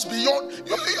it goes beyond,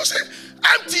 you say,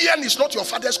 MTN is not your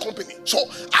father's company. So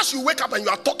as you wake up and you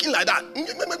are talking like that,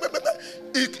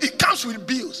 it comes with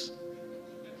bills.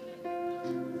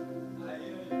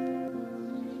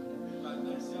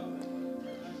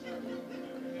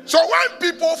 So when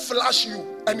people flash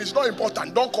you and it's not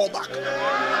important, don't call back.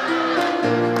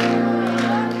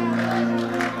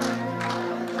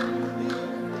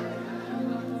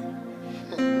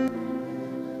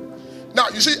 Now,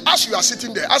 you see, as you are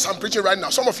sitting there, as I'm preaching right now,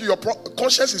 some of you, your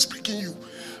conscience is pricking you.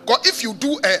 Because if you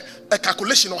do a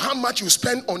calculation on how much you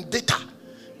spend on data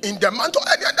in the month,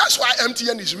 that's why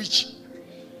MTN is rich.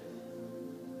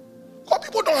 Because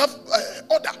people don't have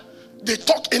order. They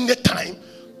talk anytime,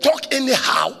 talk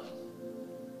anyhow,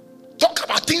 talk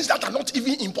about things that are not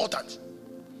even important.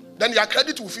 Then their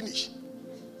credit will finish.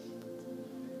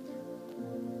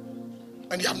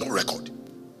 And they have no record.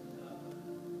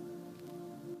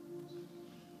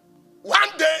 One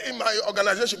day in my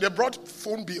organization, they brought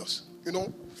phone bills.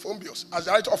 Phone bills as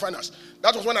the director of finance.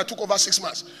 That was when I took over 6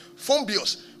 months. Phone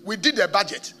bills. We did the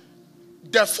budget.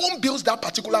 The phone bills that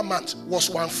particular month was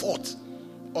 1/4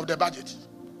 of the budget.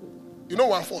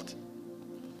 1/4.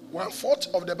 1/4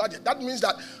 of the budget. That means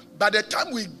that by the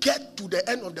time we get to the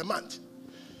end of the month,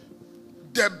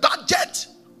 the budget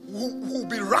will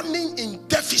be running in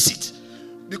deficit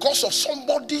because of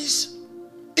somebody's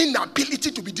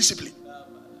inability to be disciplined.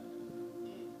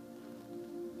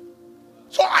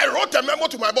 So I wrote a memo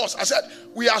to my boss. I said,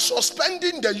 we are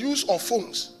suspending the use of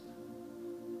phones.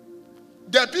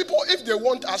 The people, if they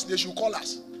want us, they should call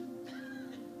us.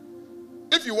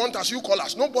 If you want us, you call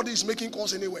us. Nobody is making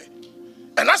calls anywhere.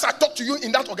 And as I talk to you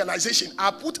in that organization,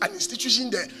 I put an institution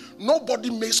there. Nobody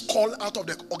makes call out of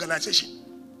the organization.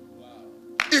 Wow.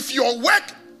 If your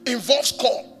work involves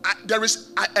call, there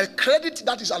is a credit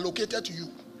that is allocated to you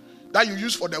that you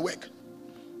use for the work.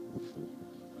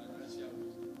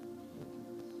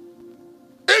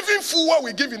 Even fuel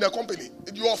we give in the company.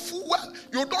 Your fuel,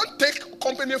 you don't take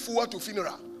company fuel to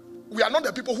funeral. We are not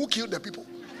the people who kill the people.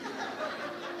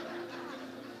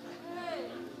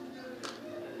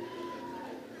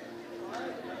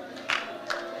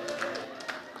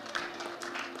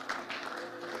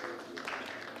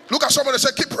 Look at somebody and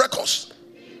say, keep records.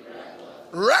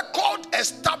 Record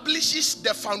establishes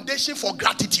the foundation for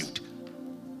gratitude.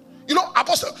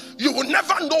 Apostle, you will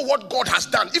never know what God has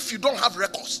done if you don't have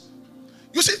records.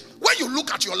 You see, when you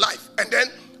look at your life and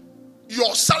then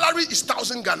your salary is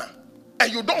 1,000 Ghana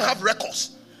and you don't have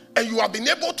records and you have been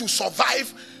able to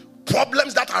survive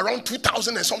problems that are around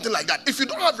 2,000 and something like that. If you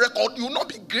don't have record, you will not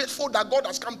be grateful that God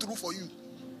has come through for you.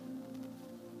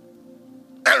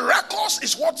 And records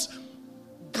is what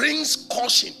brings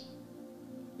caution.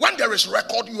 When there is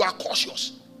record, you are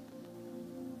cautious.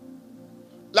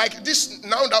 Like this,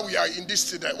 now that we are in this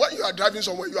city, when you are driving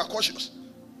somewhere, you are cautious.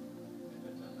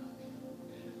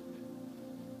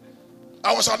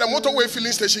 I was at the motorway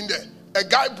filling station there. A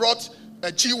guy brought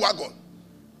a G-Wagon.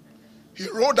 He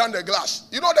rolled down the glass.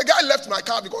 The guy left my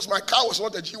car because my car was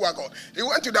not a G-Wagon. He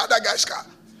went to the other guy's car.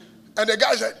 And the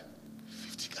guy said,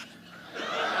 50 Ghana.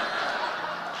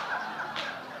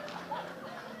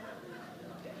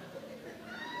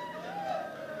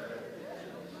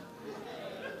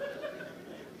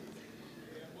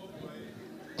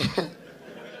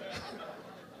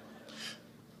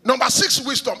 Number 6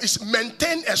 wisdom is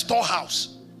maintain a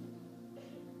storehouse.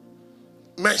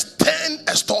 Maintain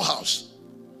a storehouse.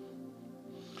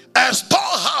 A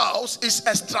storehouse is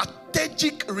a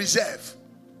strategic reserve.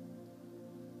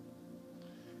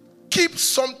 Keep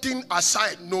something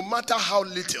aside no matter how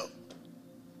little.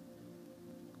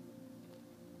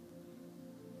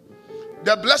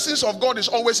 The blessings of God is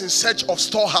always in search of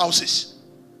storehouses.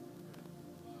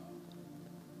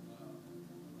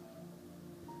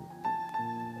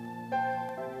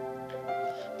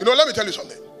 Let me tell you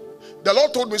something. The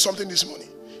Lord told me something this morning.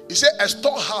 He said a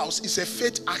storehouse is a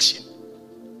faith action.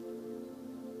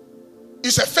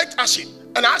 It's a faith action.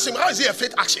 And I asked him, how is it a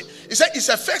faith action? He said it's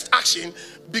a faith action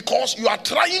because you are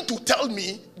trying to tell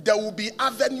me there will be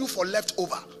avenue for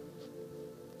leftover.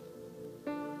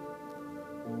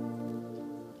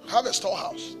 Have a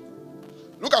storehouse.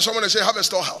 Look at someone and say, have a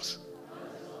storehouse.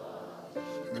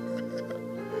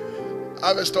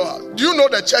 Have a storehouse. Do you know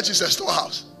the church is a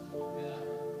storehouse?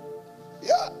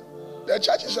 Yeah, the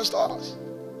church is a storehouse.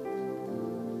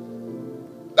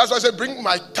 That's why I say, bring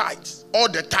my tithes, all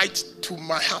the tithes to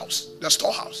my house, the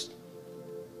storehouse.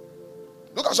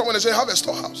 Look at someone and say, have a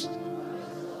storehouse.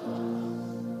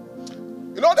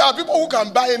 You know, there are people who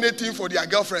can buy anything for their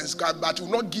girlfriends, but will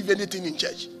not give anything in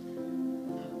church.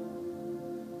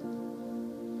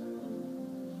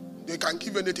 They can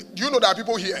give anything. Do you know there are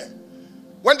people here,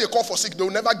 when they call for sick, they will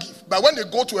never give. But when they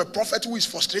go to a prophet who is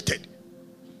frustrated,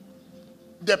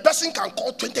 the person can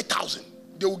call 20,000,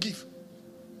 they will give.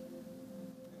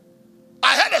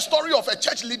 I heard a story of a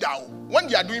church leader. When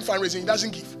they are doing fundraising, he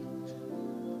doesn't give.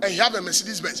 And he have a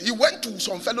Mercedes Benz. He went to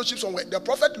some fellowship somewhere. The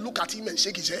prophet looked at him and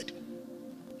shake his head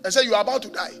and said, you are about to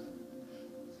die.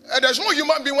 And there's no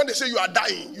human being when they say you are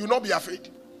dying, you will not be afraid.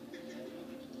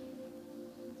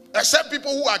 Except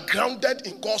people who are grounded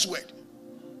in God's word.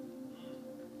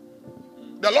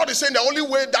 The Lord is saying the only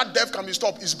way that death can be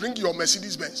stopped is bring your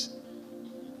Mercedes Benz.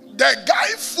 The guy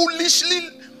foolishly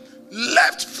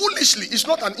left. Foolishly is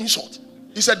not an insult.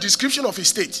 It's a description of his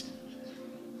state.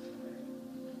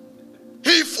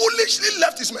 He foolishly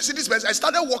left his Mercedes Benz and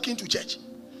started walking to church.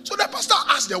 So the pastor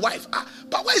asked the wife,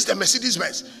 but where is the Mercedes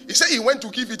Benz? He said he went to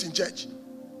give it in church.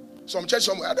 Some church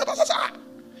somewhere. And the pastor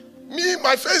said,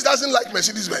 my face doesn't like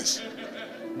Mercedes Benz.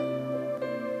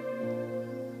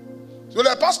 So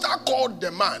the pastor called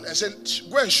the man and said,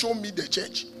 go and show me the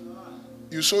church.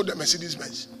 You saw the Mercedes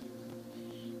Benz.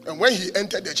 And when he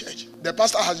entered the church, the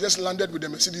pastor has just landed with the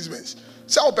Mercedes Benz.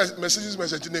 Say how Mercedes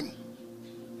Benz at name.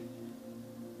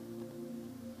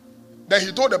 Then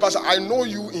he told the pastor, I know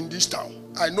you in this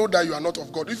town. I know that you are not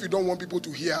of God. If you don't want people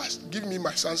to hear us, give me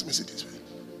my son's Mercedes Benz.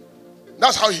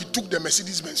 That's how he took the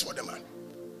Mercedes Benz for the man.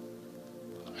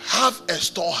 Have a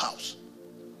storehouse.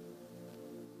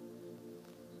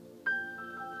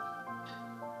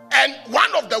 And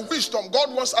one of the wisdom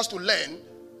God wants us to learn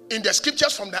in the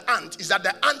scriptures from the ant is that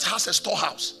the ant has a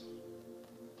storehouse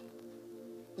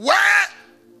where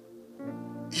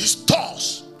he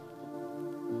stores.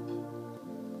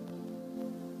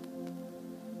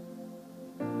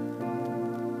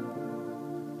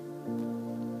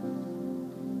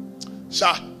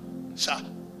 Sir,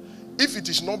 if it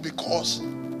is not because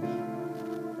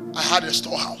I had a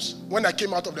storehouse, when I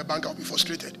came out of the bank, I'll be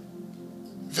frustrated.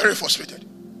 Very frustrated.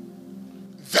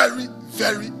 Very,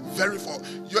 very, very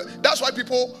frustrated. That's why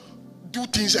people do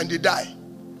things and they die.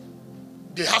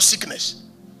 They have sickness.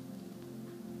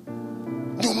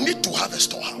 You need to have a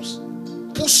storehouse.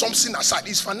 Put something aside.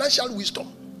 It's financial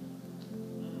wisdom.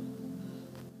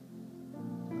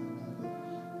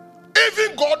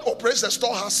 Even God operates a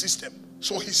storehouse system.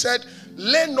 So he said,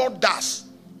 lay not dust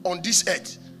on this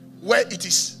earth where it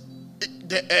is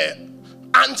the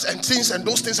ants and things and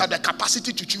those things have the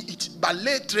capacity to chew it, but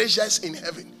lay treasures in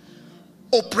heaven.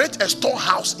 Operate a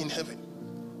storehouse in heaven.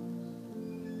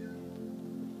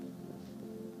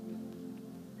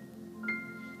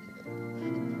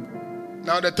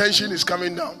 Now the tension is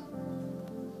coming down.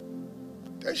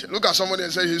 Tension. Look at somebody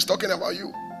and say, he's talking about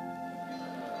you.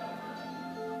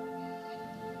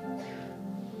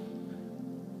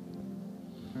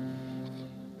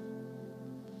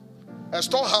 A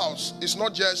storehouse is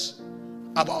not just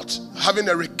about having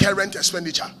a recurrent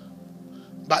expenditure,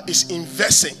 but it's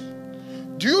investing.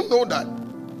 Do you know that,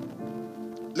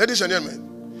 ladies and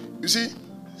gentlemen, you see,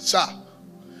 sir,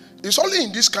 it's only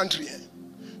in this country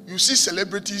you see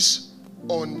celebrities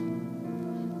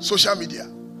on social media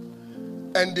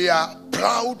and they are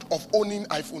proud of owning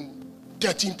iPhone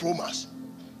 13 Pro Max.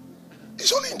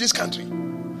 It's only in this country.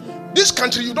 This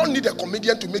country, you don't need a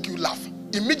comedian to make you laugh.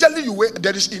 Immediately you wait,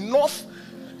 there is enough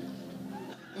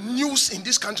news in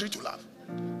this country to laugh.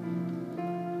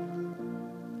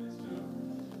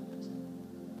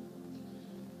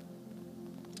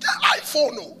 The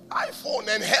iPhone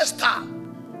and hairstyle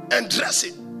and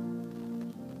dressing.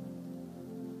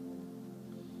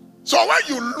 So when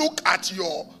you look at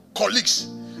your colleagues,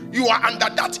 you are under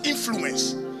that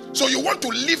influence. So you want to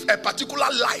live a particular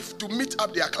life to meet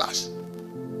up their class.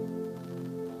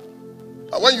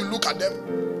 But when you look at them,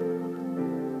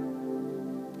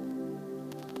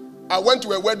 I went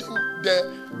to a wedding. The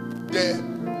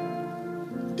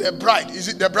bride,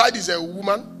 the bride is a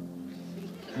woman.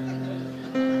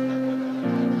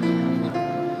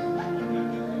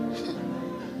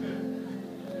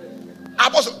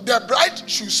 The bride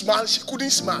should smile. She couldn't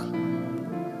smile.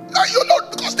 Now, you know,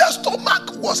 because their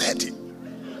stomach was hurting.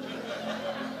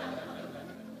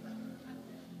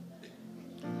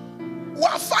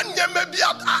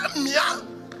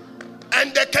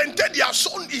 And they can tell their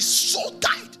son is so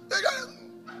tight.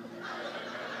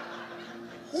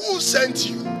 Who sent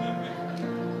you?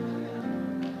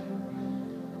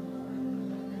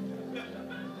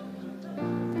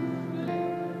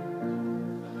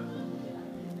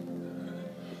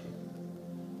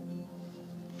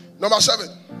 Number 7.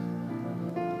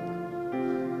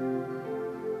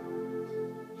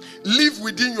 Live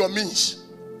within your means.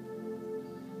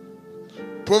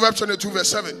 Proverbs 22 verse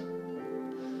 7.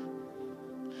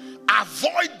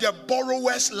 Avoid the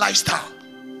borrower's lifestyle.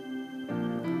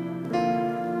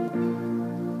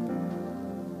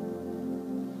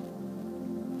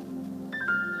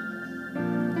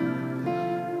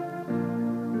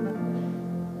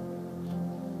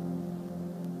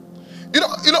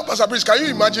 You know, Pastor Prince, can you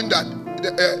imagine that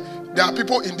there are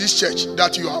people in this church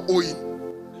that you are owing?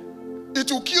 It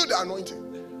will kill the anointing.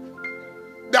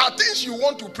 There are things you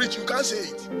want to preach, you can't say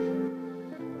it.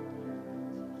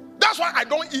 That's why I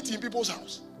don't eat in people's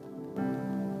house.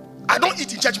 I don't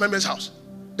eat in church members' house.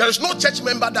 There is no church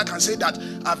member that can say that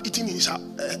I've eaten in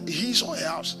his or her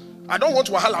house. I don't want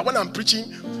to wahala when I'm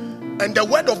preaching, and the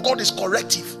word of God is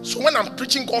corrective. So when I'm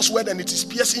preaching God's word and it is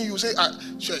piercing, you say, I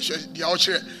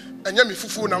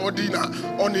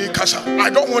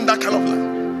don't want that kind of life.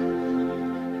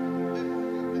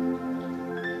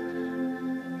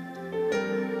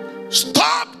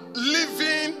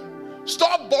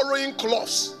 Stop borrowing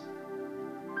clothes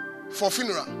for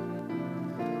funeral.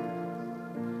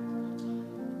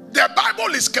 The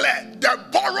Bible is clear. The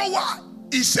borrower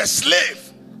is a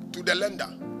slave to the lender.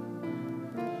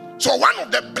 So one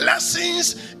of the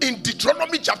blessings in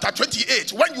Deuteronomy chapter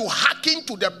 28, when you hearken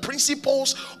to the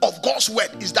principles of God's word,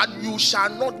 is that you shall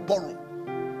not borrow.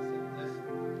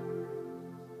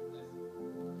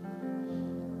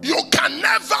 You can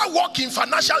never walk in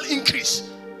financial increase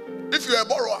if you're a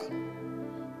borrower.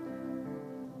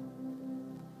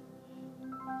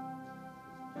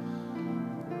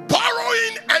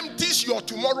 Borrowing empties your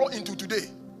tomorrow into today.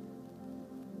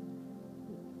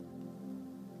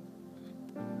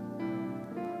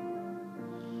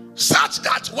 Such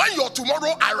that when your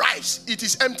tomorrow arrives, it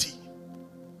is empty.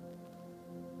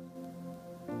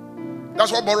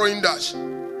 That's what borrowing does.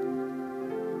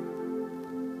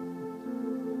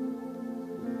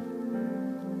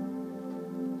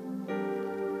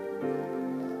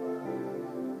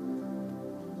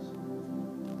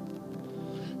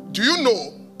 Do you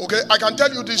know, okay, I can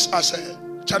tell you this as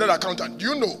a chartered accountant. Do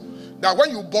you know that when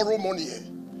you borrow money,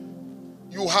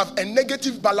 you have a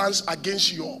negative balance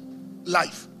against your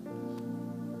life?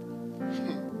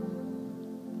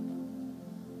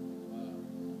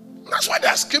 That's why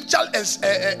the scripture is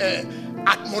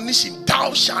admonition,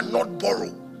 thou shalt not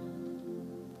borrow.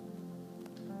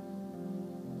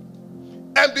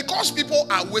 And because people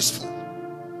are wasteful,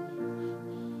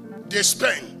 they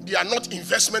spend, they are not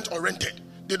investment oriented,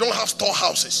 they don't have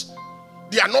storehouses,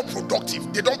 they are not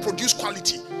productive, they don't produce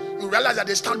quality. You realize that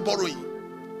they start borrowing.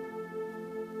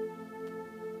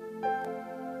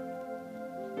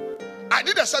 I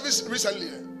did a service recently.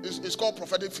 It's called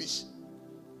Prophetic Feast.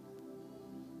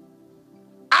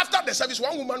 After the service,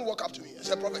 one woman walked up to me and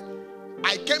said, Prophet,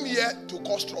 I came here to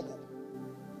cause trouble.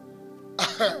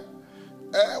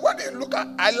 When they look at,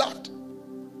 I laughed.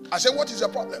 I said, what is the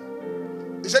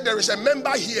problem? He said, there is a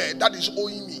member here that is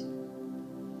owing me.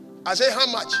 I said, how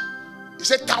much? He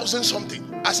said, 1,000 something.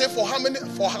 I said, for how many?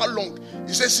 For how long?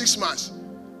 He said, 6 months.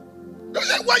 I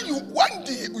said, one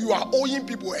day you are owing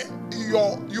people,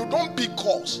 you don't pick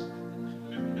calls.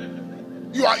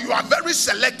 You are very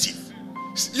selective.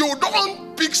 You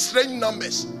don't pick strange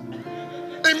numbers.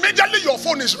 Immediately your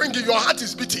phone is ringing, your heart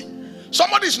is beating.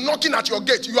 Somebody is knocking at your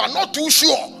gate. You are not too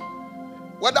sure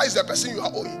whether it's the person you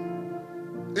are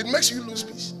owing. It makes you lose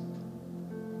peace.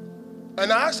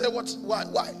 And I asked her,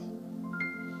 why?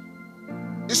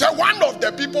 He said, one of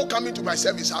the people coming to my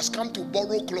service has come to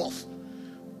borrow cloth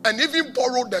and even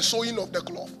borrow the sewing of the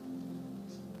cloth.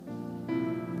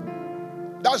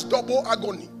 That's double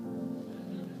agony.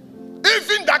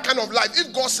 Even that kind of life,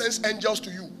 if God sends angels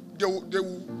to you, they will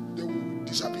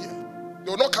disappear.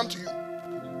 They will not come to you.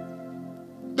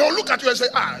 They will look at you and say,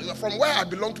 from where I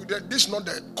belong to, this is not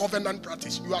the covenant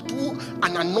practice. You are too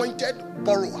an anointed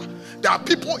borrower. There are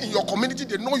people in your community,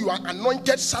 they know you are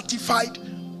anointed, certified,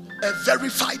 a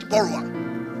verified borrower.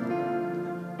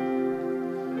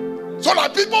 So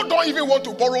that people don't even want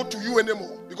to borrow to you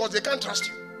anymore because they can't trust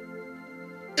you.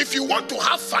 If you want to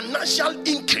have financial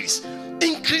increase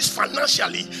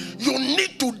financially, you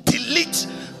need to delete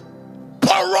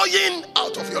borrowing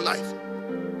out of your life.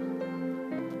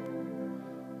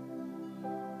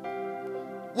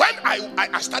 When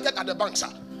I started at the bank, sir,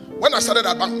 when I started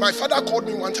at the bank, my father called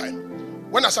me one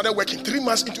time. When I started working, 3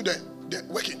 months into the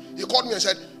working, he called me and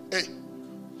said, hey,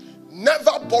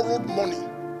 never borrowed money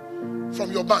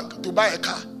from your bank to buy a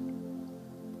car.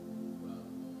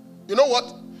 You know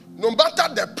what? No matter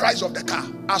the price of the car,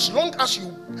 as long as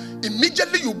you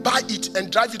immediately you buy it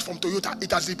and drive it from Toyota,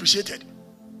 it has depreciated.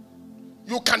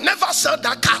 you can never sell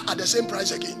that car at the same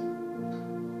price again.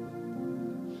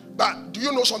 But do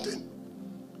you know something?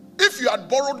 If you had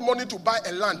borrowed money to buy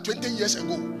a land 20 years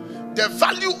ago, the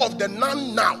value of the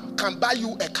land now can buy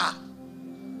you a car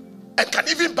and can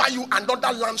even buy you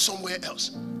another land somewhere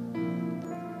else.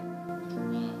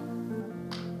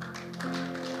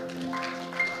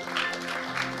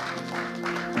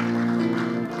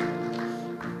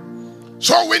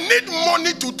 So we need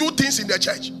money to do things in the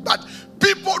church, but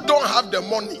people don't have the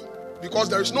money because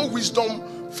there is no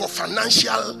wisdom for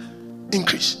financial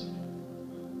increase.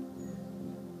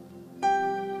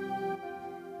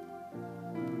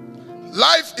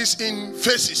 Life is in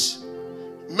phases.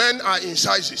 Men are in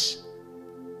sizes.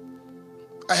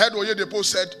 I heard Oyedepo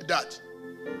said that.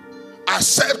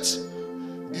 Accept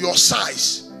your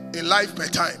size in life per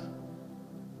time.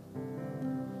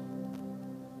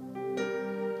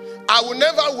 I will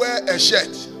never wear a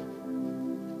shirt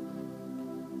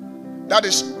that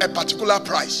is a particular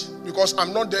price because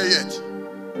I'm not there yet.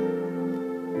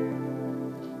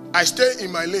 I stay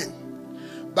in my lane.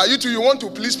 But you two, you want to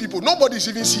please people. Nobody's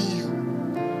even seeing you.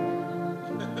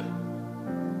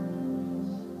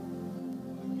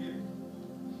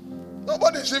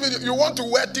 Nobody's even. You want to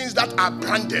wear things that are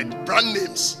branded, brand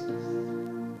names.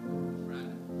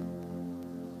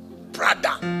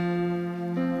 Prada,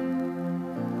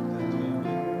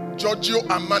 Giorgio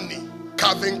Armani,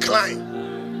 Calvin Klein.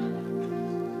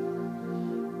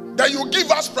 Then you give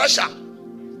us pressure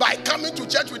by coming to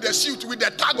church with a suit with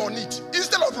the tag on it.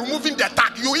 Instead of removing the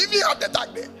tag, you even have the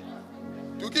tag there.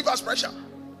 You give us pressure.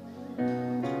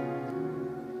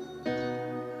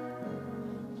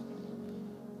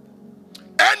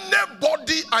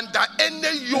 Anybody under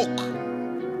any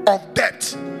yoke of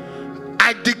debt,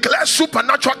 I declare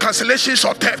supernatural cancellations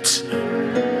of debt.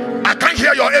 I can't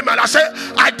hear your amen. I say,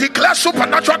 I declare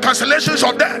supernatural cancellations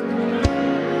of debt.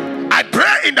 I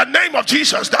pray in the name of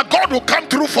Jesus that God will come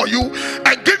through for you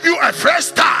and give you a fresh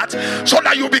start so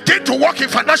that you begin to walk in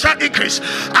financial increase.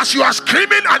 As you are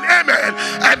screaming an amen,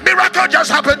 a miracle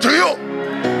just happened to you.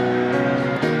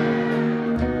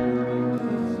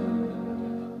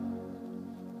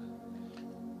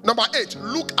 Number 8,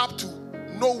 look up to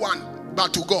no one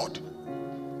but to God.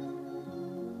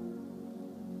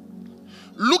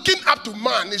 Looking up to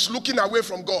man is looking away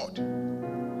from God.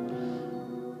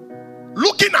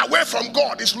 Looking away from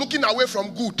God is looking away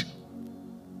from good.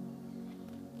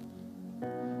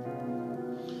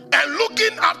 And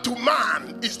looking up to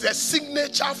man is the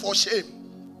signature for shame.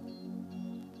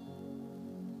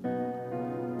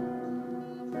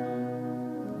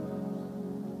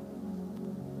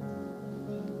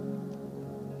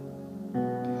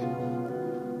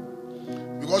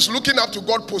 Because looking up to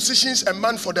God positions a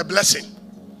man for the blessing.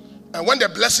 And when the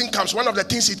blessing comes, one of the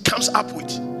things it comes up with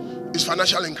is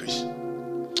financial increase.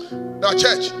 Now,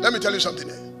 church, let me tell you something.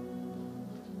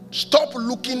 Stop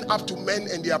looking up to men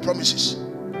and their promises.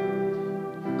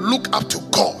 Look up to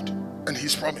God and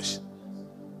his promise.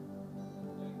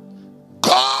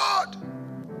 God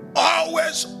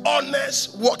always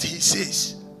honors what he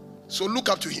says. So look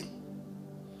up to him.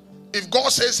 If God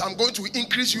says, I'm going to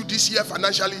increase you this year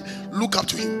financially, look up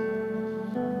to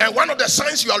him. And one of the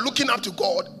signs you are looking up to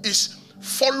God is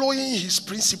following his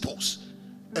principles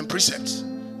and precepts.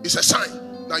 It's a sign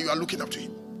that you are looking up to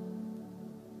him.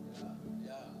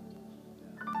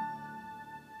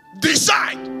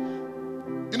 Decide.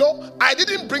 You know, I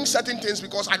didn't bring certain things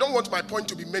because I don't want my point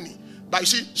to be many. But you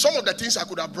see, some of the things I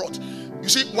could have brought. You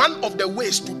see, one of the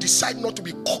ways to decide not to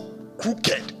be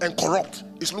crooked and corrupt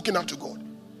is looking up to God.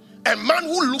 A man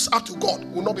who looks up to God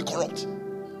will not be corrupt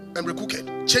and be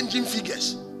crooked, changing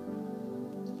figures,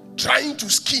 trying to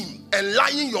scheme and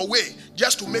lying your way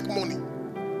just to make money.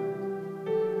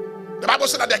 The Bible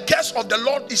said that the curse of the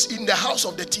Lord is in the house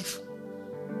of the thief.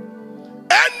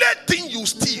 Anything you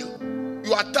steal,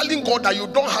 you are telling God that you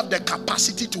don't have the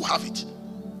capacity to have it.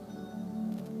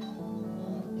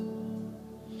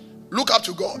 Look up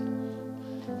to God.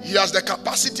 He has the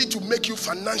capacity to make you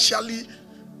financially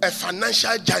a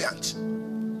financial giant.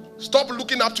 Stop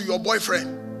looking up to your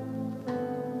boyfriend.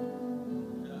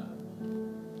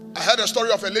 I heard a story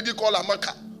of a lady called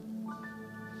Amaka.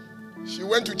 She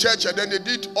went to church and then they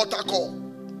did altar call.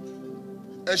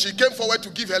 And she came forward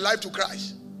to give her life to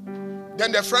Christ.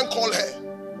 Then the friend called her.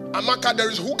 Amaka,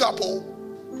 there is hookup.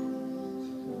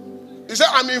 He said,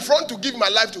 I'm in front to give my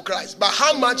life to Christ. But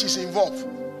how much is involved?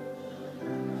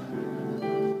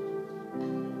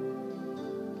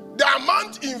 The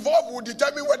amount involved will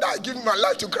determine whether I give my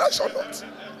life to Christ or not.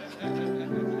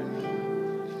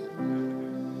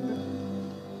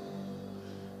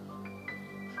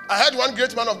 I heard one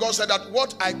great man of God said that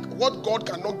what God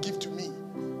cannot give to me,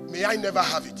 may I never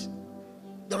have it.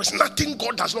 There is nothing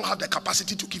God does not have the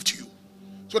capacity to give to you.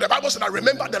 So the Bible said, I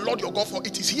remember the Lord your God, for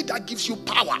it is He that gives you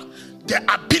power, the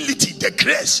ability, the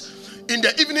grace. In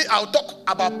the evening, I'll talk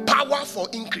about power for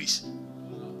increase.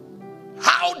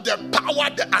 How the power,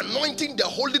 the anointing, the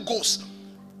Holy Ghost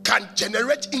can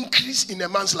generate increase in a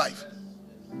man's life.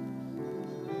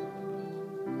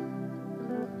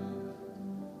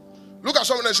 Look at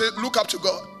someone and say, look up to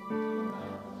God.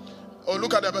 Or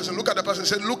look at the person, and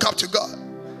say, look up to God.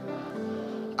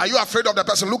 Are you afraid of the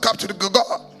person? Look up to the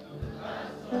God.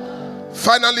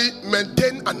 Finally,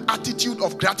 maintain an attitude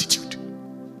of gratitude.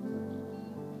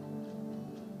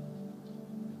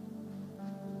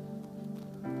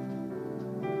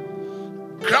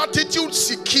 Gratitude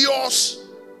secures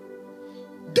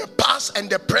the past and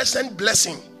the present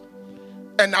blessing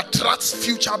and attracts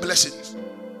future blessings.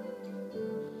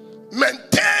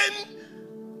 Maintain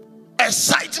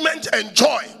excitement and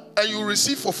joy, and you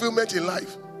receive fulfillment in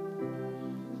life.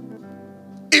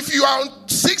 If you are on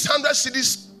 600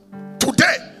 cities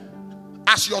today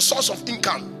as your source of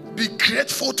income, be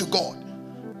grateful to God.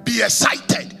 Be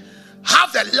excited.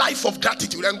 Have a life of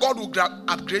gratitude, and God will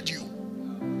upgrade you.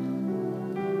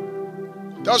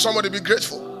 Tell somebody, be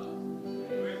grateful.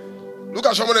 Look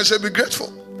at someone and say, be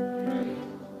grateful.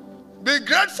 Be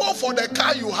grateful for the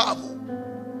car you have.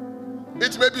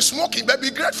 It may be smoking, but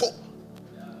be grateful.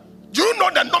 Do you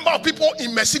know the number of people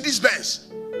in Mercedes-Benz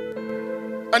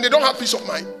and they don't have peace of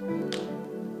mind?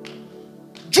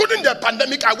 During the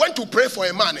pandemic, I went to pray for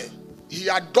a man. He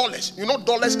had dollars. You know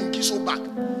dollars in Kiso bag.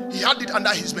 He had it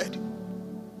under his bed.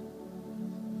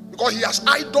 Because he has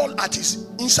idol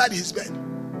inside his bed.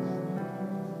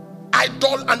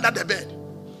 Idol under the bed.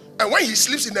 And when he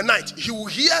sleeps in the night, he will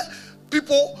hear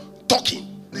people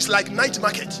talking. It's like night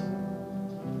market.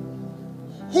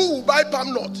 Who will buy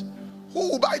palm nut?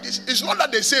 Who will buy this? It's not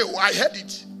that they say, oh, I heard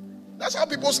it. That's how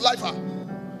people's life are.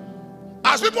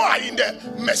 As people are in the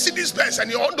Mercedes-Benz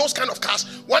and on those kind of cars.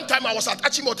 One time I was at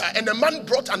Achimota and the man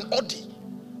brought an Audi.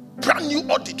 Brand new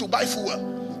Audi to buy fuel.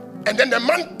 And then the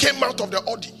man came out of the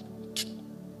Audi.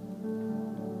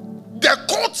 The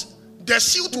coat, the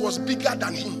suit was bigger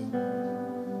than him.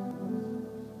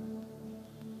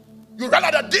 You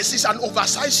realize that this is an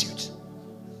oversized suit.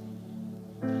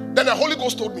 Then the Holy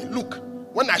Ghost told me, look,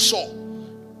 when I saw,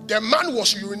 the man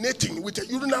was urinating with a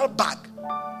urinal bag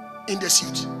in the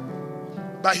suit.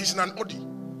 But he's in an Audi.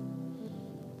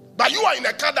 But you are in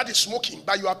a car that is smoking,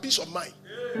 but you have peace of mind.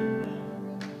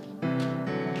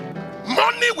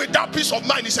 Money without peace of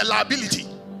mind is a liability.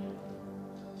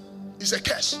 It's a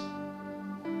curse.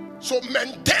 So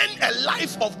maintain a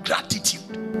life of gratitude.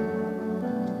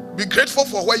 Be grateful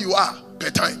for where you are per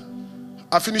time.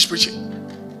 I finish preaching.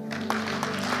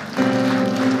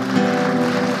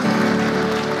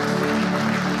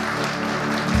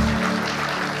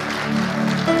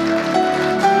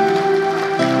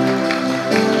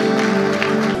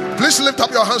 Please lift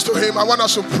up your hands to Him. I want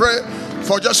us to pray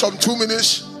for just some 2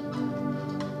 minutes.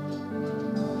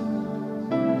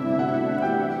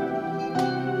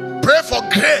 Pray for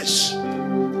grace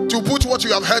to put what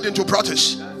you have heard into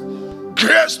practice.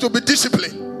 Grace to be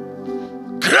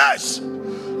disciplined. Grace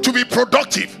to be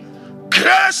productive.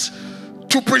 Grace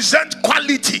to present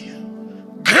quality.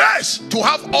 Grace to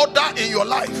have order in your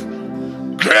life.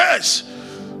 Grace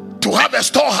to have a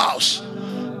storehouse.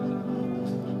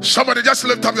 Somebody just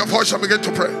lift up your voice and begin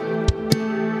to pray.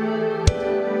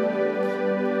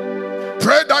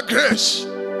 Pray that grace.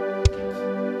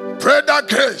 Pray that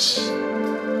grace.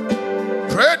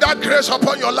 Pray that grace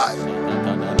upon your life.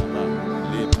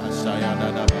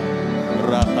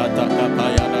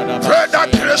 Pray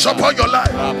that grace upon your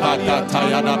life.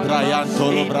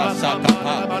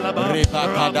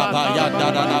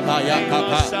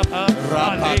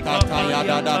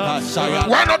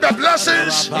 One of the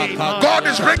blessings God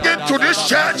is bringing to this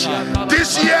church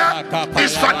this year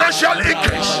is financial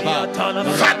increase.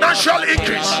 Financial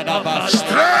increase.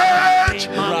 Strange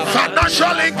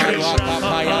financial increase.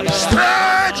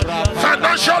 Strange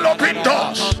financial open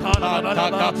doors.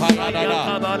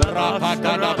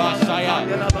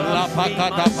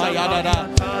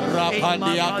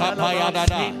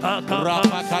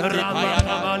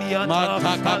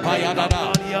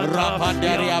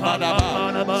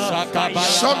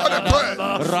 Somebody pray.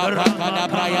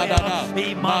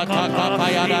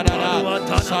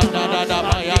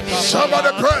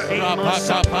 Somebody pray.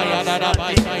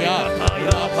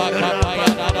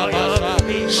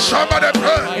 Somebody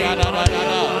pray.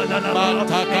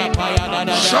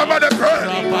 Somebody pray.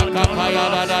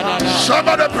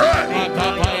 Somebody pray.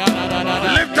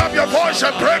 Lift up your voice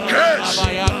and pray grace.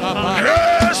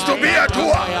 Grace to be a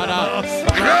doer.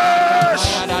 Grace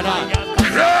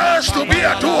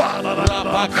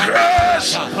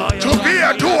grace to be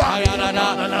a doer.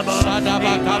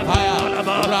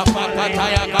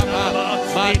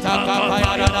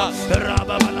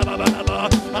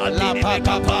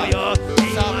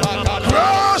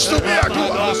 Grace to be a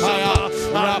doer.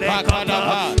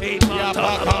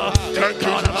 Thank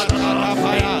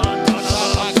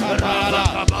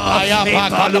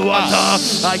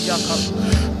you.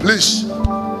 Please,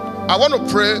 I want to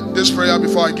pray this prayer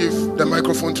before I give the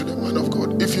microphone to the man of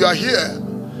God. If you are here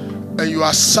and you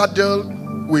are saddled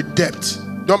with debt,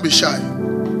 don't be shy.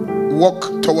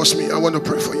 Walk towards me. I want to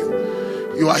pray for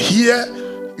you. You are here,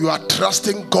 you are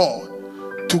trusting God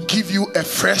to give you a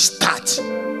fresh start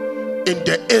in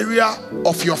the area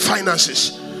of your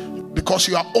finances because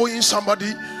you are owing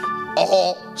somebody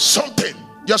or something.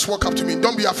 Just walk up to me.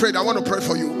 Don't be afraid. I want to pray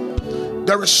for you.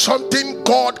 There is something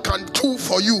God can do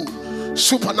for you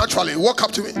supernaturally. Walk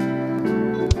up to me.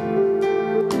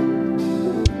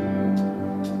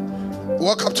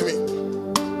 Walk up to me.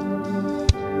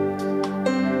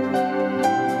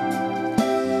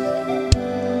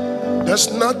 There's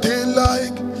nothing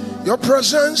like your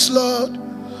presence, Lord.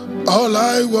 All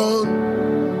I want.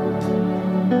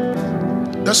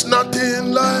 There's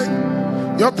nothing like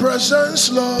your presence,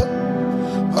 Lord.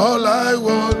 All I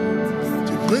want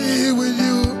to be with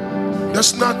you.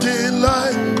 There's nothing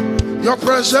like your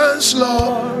presence,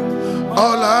 Lord.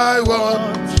 All I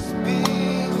want to be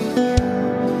with you.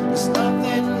 There's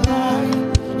nothing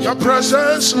like your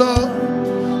presence, Lord.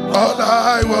 All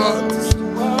I want is to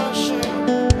worship.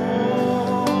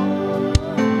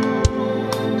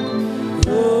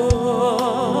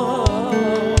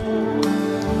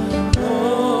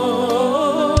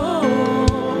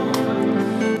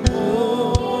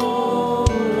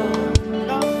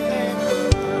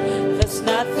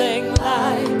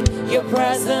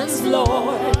 Presence,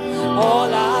 Lord,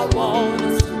 all I want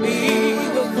is to be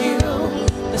with you.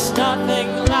 There's nothing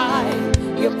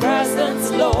like your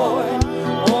presence, Lord,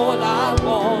 all I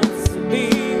want is to be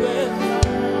with you.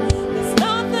 There's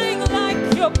nothing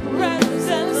like your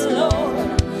presence, Lord,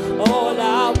 all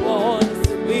I want is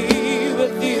to be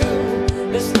with you.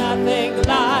 There's nothing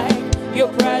like your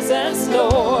presence,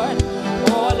 Lord,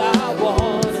 all I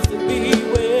want is to be with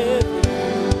you.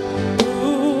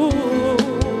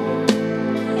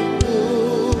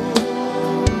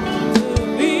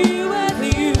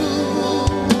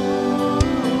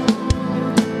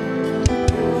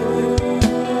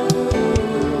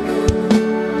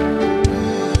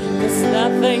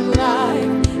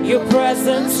 Your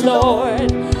presence,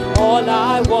 Lord, all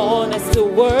I want is to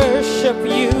worship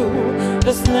you.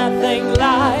 There's nothing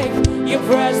like your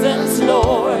presence,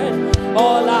 Lord,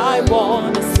 all I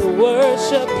want is to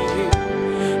worship you.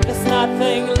 There's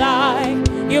nothing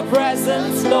like your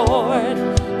presence, Lord,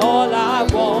 all I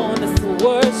want is to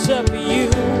worship you.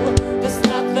 There's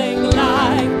nothing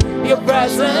like your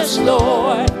presence,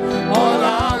 Lord, all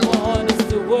I want is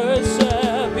to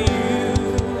worship you.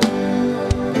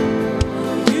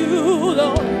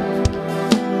 Lord,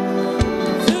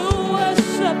 to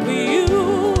worship you,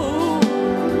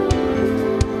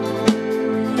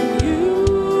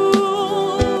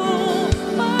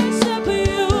 worship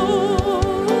you.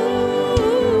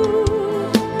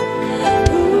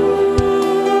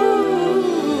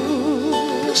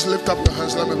 Just lift up your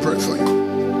hands. Let me pray for you.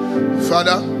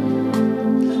 Father,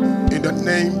 in the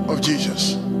name of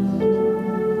Jesus,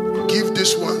 give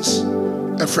these ones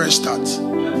a fresh start.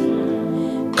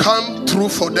 Come through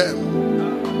for them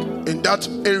in that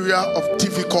area of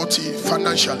difficulty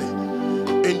financially.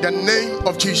 In the name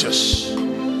of Jesus,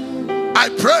 I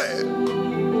pray.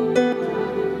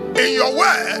 In your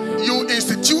word, you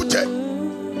instituted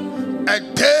a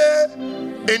day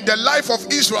in the life of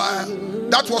Israel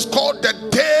that was called the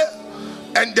day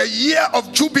and the year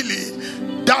of Jubilee,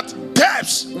 that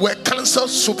debts were cancelled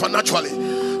supernaturally.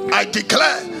 I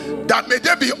declare that may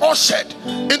they be ushered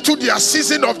into their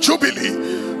season of Jubilee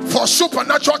for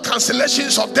supernatural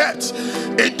cancellations of debt.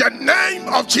 In the name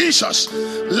of Jesus,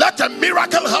 let a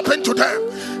miracle happen to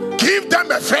them. Give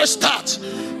them a fresh start.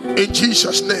 In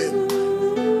Jesus' name,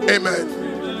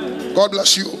 amen. God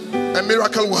bless you. A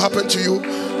miracle will happen to you.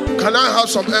 Can I have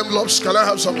some envelopes? Can I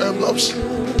have some envelopes?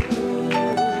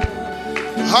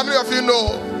 How many of you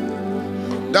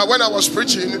know that when I was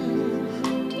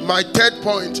preaching, my third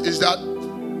point is that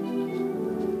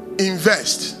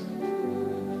invest.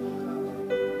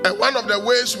 And one of the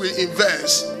ways we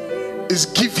invest is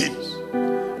giving.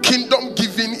 Kingdom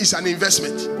giving is an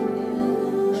investment.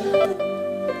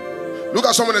 Look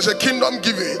at someone and say, kingdom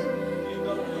giving.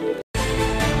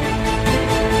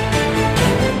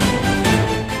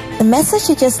 message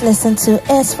you just listened to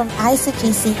is from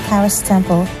ICGC Charis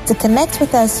Temple. To connect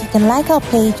with us, you can like our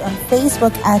page on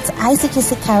Facebook at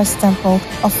ICGC Charis Temple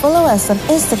or follow us on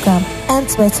Instagram and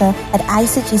Twitter at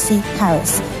ICGC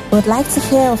Charis. We would like to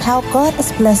hear of how God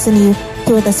is blessing you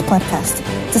through this podcast.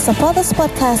 To support this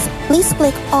podcast, please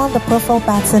click on the profile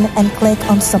button and click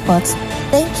on support.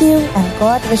 Thank you, and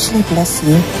God richly bless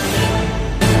you.